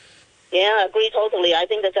it? Yeah, I agree totally. I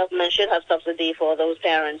think the government should have subsidy for those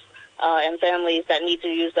parents and families that need to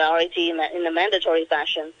use the RAT in a mandatory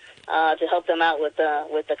fashion to help them out with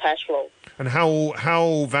the cash flow. And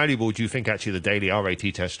how valuable do you think actually the daily RAT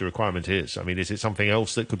test requirement is? I mean, is it something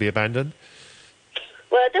else that could be abandoned?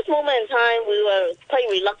 Well, at this moment in time, we were quite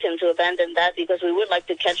reluctant to abandon that because we would like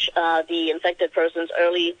to catch the infected persons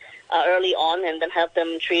early on and then have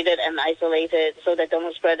them treated and isolated so that they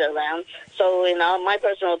don't spread it around. So in my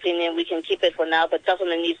personal opinion, we can keep it for now, but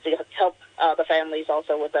government needs to help the families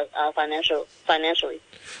also with the financially.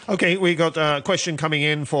 Okay, we got a question coming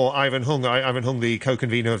in for Ivan Hung. Ivan Hung, the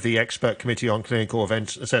co-convener of the Expert Committee on Clinical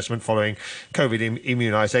Event Assessment following COVID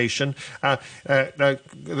immunisation.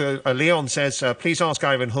 Leon says, please ask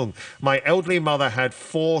Ivan Hung, my elderly mother had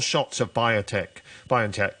 4 shots of BioNTech.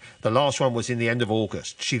 The last one was in the end of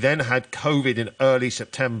August. She then had COVID in early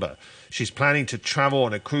September. She's planning to travel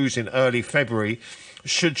on a cruise in early February.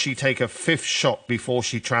 Should she take a 5th shot before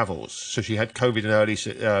she travels? So she had COVID in early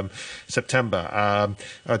September.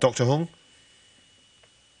 Dr. Hung?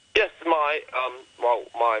 Yes,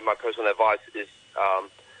 my personal advice is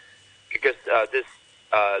because this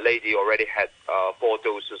lady already had 4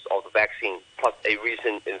 doses of the vaccine plus a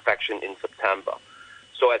recent infection in September.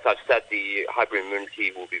 So as I've said, the hybrid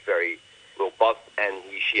immunity will be very robust, and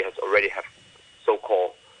she has already have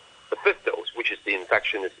so-called the 5th dose, which is the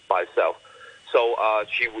infection is by itself. So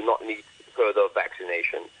she will not need further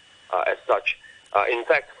vaccination as such. In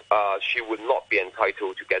fact, she would not be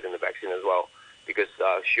entitled to get in the vaccine as well because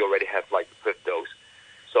she already have like the 5th dose.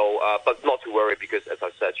 So, but not to worry because, as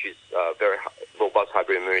I said, she's very robust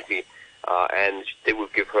hybrid immunity. And they will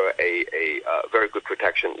give her a very good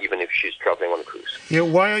protection even if she's traveling on a cruise. Yeah,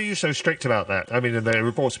 why are you so strict about that? I mean, there are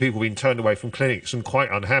reports of people being turned away from clinics and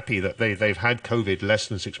quite unhappy that they've had COVID less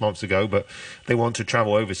than 6 months ago, but they want to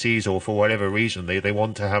travel overseas or for whatever reason they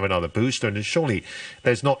want to have another booster. And surely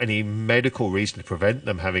there's not any medical reason to prevent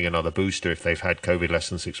them having another booster if they've had COVID less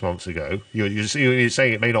than 6 months ago. You're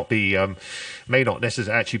saying it may not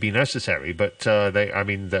necessarily actually be necessary, but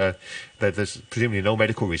there's presumably no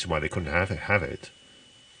medical reason why they couldn't have it.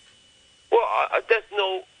 Well, there's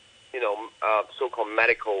no, so-called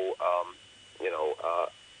medical,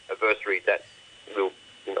 adversary that will,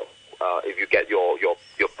 if you get your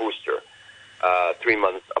booster 3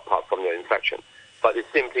 months apart from your infection. But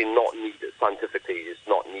it's simply not needed. Scientifically, it's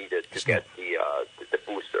not needed to get the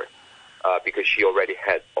booster because she already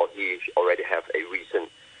had or he already have a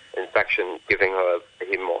recent infection, giving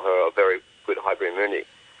him or her a very good hybrid immunity.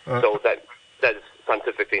 So that is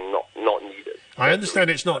scientifically not needed. I understand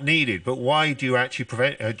it's not needed, but why do you actually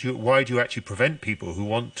prevent people who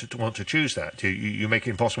want to choose that? You make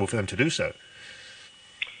it impossible for them to do so.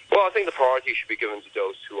 Well, I think the priority should be given to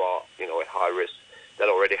those who are at high risk that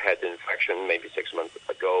already had the infection maybe 6 months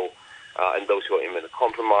ago, and those who are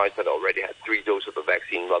immunocompromised that already had 3 doses of the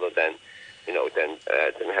vaccine rather than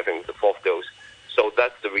having the 4th dose. So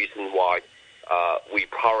that's the reason why we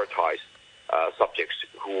prioritize subjects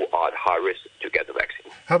who are at high risk to get the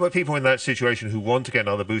vaccine. How about people in that situation who want to get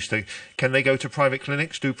another booster? Can they go to private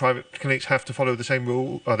clinics? Do private clinics have to follow the same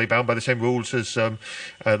rule? Are they bound by the same rules as the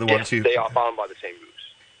ones who... Yes, they are bound by the same rules.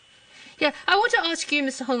 Yeah, I want to ask you,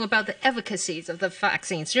 Mr. Hung, about the efficacies of the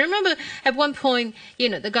vaccines. Do you remember at one point,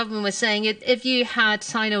 the government was saying if you had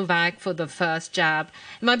Sinovac for the first jab,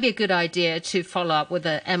 it might be a good idea to follow up with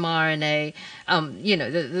the mRNA.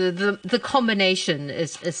 The combination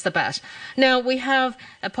is the best. Now, we have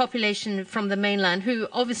a population from the mainland who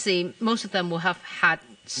obviously most of them will have had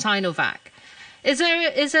Sinovac. Is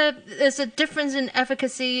a difference in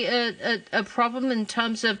efficacy a problem in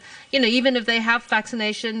terms of, even if they have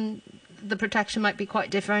vaccination, the protection might be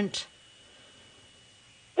quite different?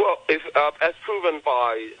 Well, if as proven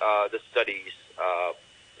by the studies,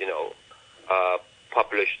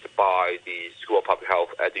 published by the School of Public Health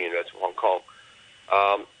at the University of Hong Kong,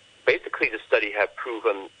 basically the study have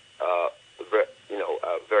proven,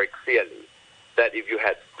 very clearly that if you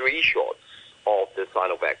had 3 shots of the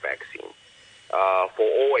Sinovac vaccine, for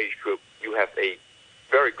all age group, you have a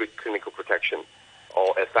very good clinical protection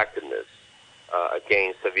or effectiveness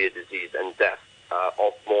against severe disease and death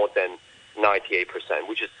of more than 98%,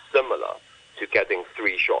 which is similar to getting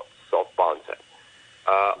 3 shots of BioNTech.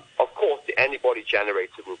 Of course, the antibody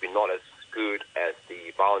generated will be not as good as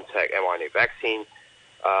the BioNTech mRNA vaccine,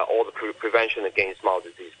 or the prevention against mild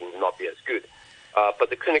disease will not be as good. But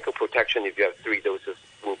the clinical protection, if you have 3 doses,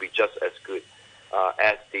 will be just as good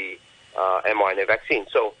as the mRNA vaccine.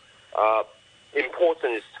 So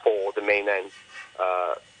important is for the mainland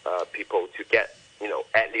people to get,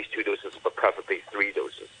 at least 2 doses, but preferably 3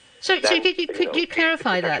 doses. So could you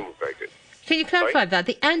clarify that? Very good. Can you clarify that?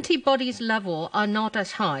 The antibodies level are not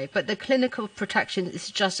as high, but the clinical protection is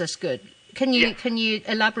just as good. Can you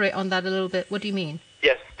elaborate on that a little bit? What do you mean?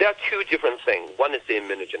 Yes, there are 2 different things. One is the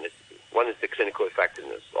immunogenicity. One is the clinical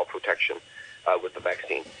effectiveness or protection with the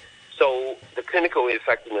vaccine. So the clinical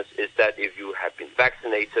effectiveness is that if you have been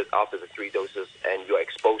vaccinated after the 3 doses and you're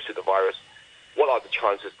exposed to the virus, what are the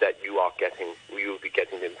chances that you will be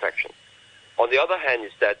getting the infection? On the other hand,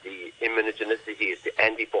 is that the immunogenicity is the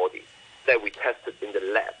antibody that we tested in the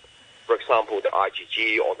lab. For example, the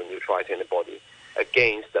IgG or the neutralizing antibody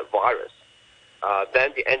against the virus.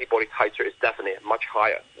 Then the antibody titer is definitely much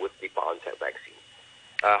higher with the BioNTech vaccine.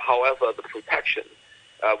 However, the protection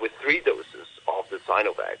with 3 doses of the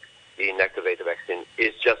Sinovac, the inactivated vaccine,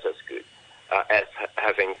 is just as good as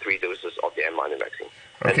having 3 doses of the mRNA vaccine.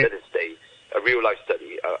 Okay. And that is a real-life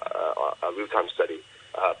study, a real-time study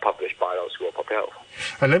published by our School of Public Health.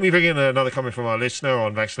 And let me bring in another comment from our listener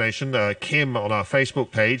on vaccination. Kim on our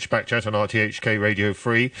Facebook page, Backchat on RTHK Radio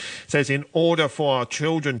 3, says, in order for our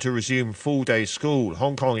children to resume full-day school,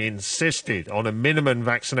 Hong Kong insisted on a minimum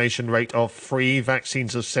vaccination rate of free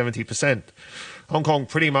vaccines of 70%. Hong Kong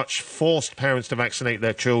pretty much forced parents to vaccinate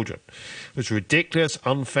their children. It was ridiculous,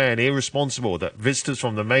 unfair and irresponsible that visitors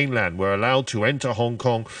from the mainland were allowed to enter Hong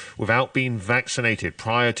Kong without being vaccinated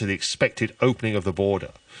prior to the expected opening of the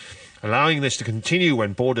border. Allowing this to continue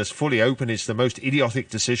when borders fully open is the most idiotic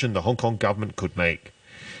decision the Hong Kong government could make.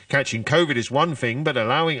 Catching COVID is one thing, but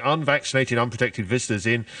allowing unvaccinated, unprotected visitors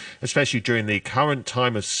in, especially during the current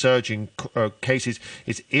time of surging cases,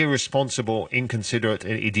 is irresponsible, inconsiderate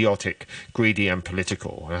and idiotic, greedy and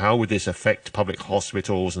political. How would this affect public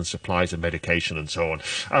hospitals and supplies of medication and so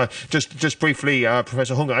on? Just briefly,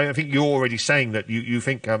 Professor Hung, I think you're already saying that you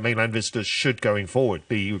think mainland visitors should, going forward,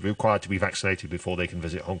 be required to be vaccinated before they can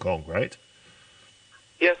visit Hong Kong, right?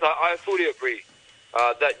 Yes, I fully agree.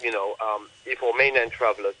 That, if for mainland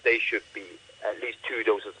travelers, they should be at least 2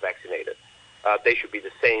 doses vaccinated. They should be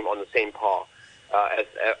on the same par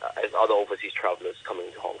as other overseas travelers coming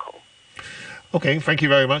to Hong Kong. Okay, thank you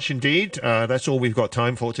very much indeed. That's all we've got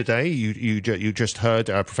time for today. You just heard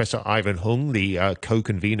Professor Ivan Hung, the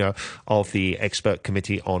co-convener of the Expert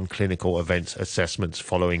Committee on Clinical Events Assessments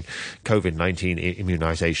following COVID-19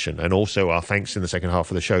 immunisation. And also our thanks in the second half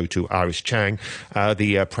of the show to Iris Chang,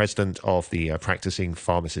 the president of the Practicing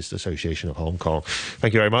Pharmacists Association of Hong Kong.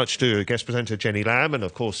 Thank you very much to guest presenter Jenny Lam and,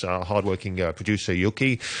 of course, our hardworking producer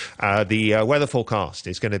Yuki. The weather forecast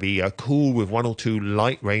is going to be cool with 1 or 2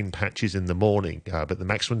 light rain patches in the morning. But the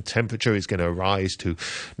maximum temperature is going to rise to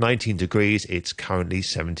 19 degrees. It's currently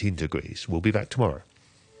 17 degrees. We'll be back tomorrow.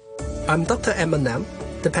 I'm Dr. Emma Nam.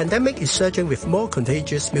 The pandemic is surging with more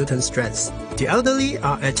contagious mutant strains. The elderly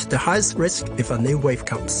are at the highest risk if a new wave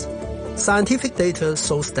comes. Scientific data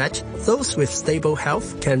shows that those with stable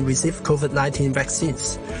health can receive COVID-19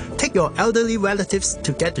 vaccines. Take your elderly relatives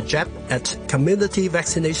to get the jab at community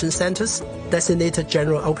vaccination centers, designated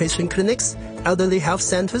general outpatient clinics, elderly health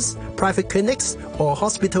centers, private clinics, or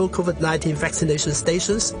hospital COVID-19 vaccination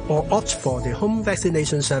stations, or opt for the home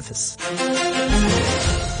vaccination service.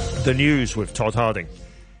 The news with Todd Harding.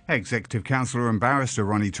 Executive Councillor and Barrister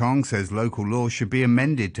Ronnie Tong says local laws should be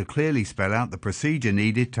amended to clearly spell out the procedure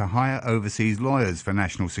needed to hire overseas lawyers for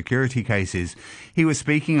national security cases. He was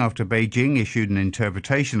speaking after Beijing issued an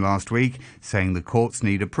interpretation last week saying the courts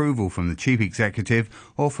need approval from the Chief Executive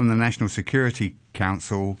or from the National Security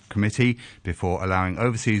Council Committee before allowing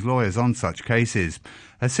overseas lawyers on such cases.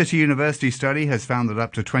 A City University study has found that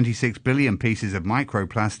up to 26 billion pieces of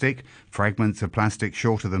microplastic, fragments of plastic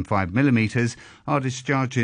shorter than 5 millimetres, are discharged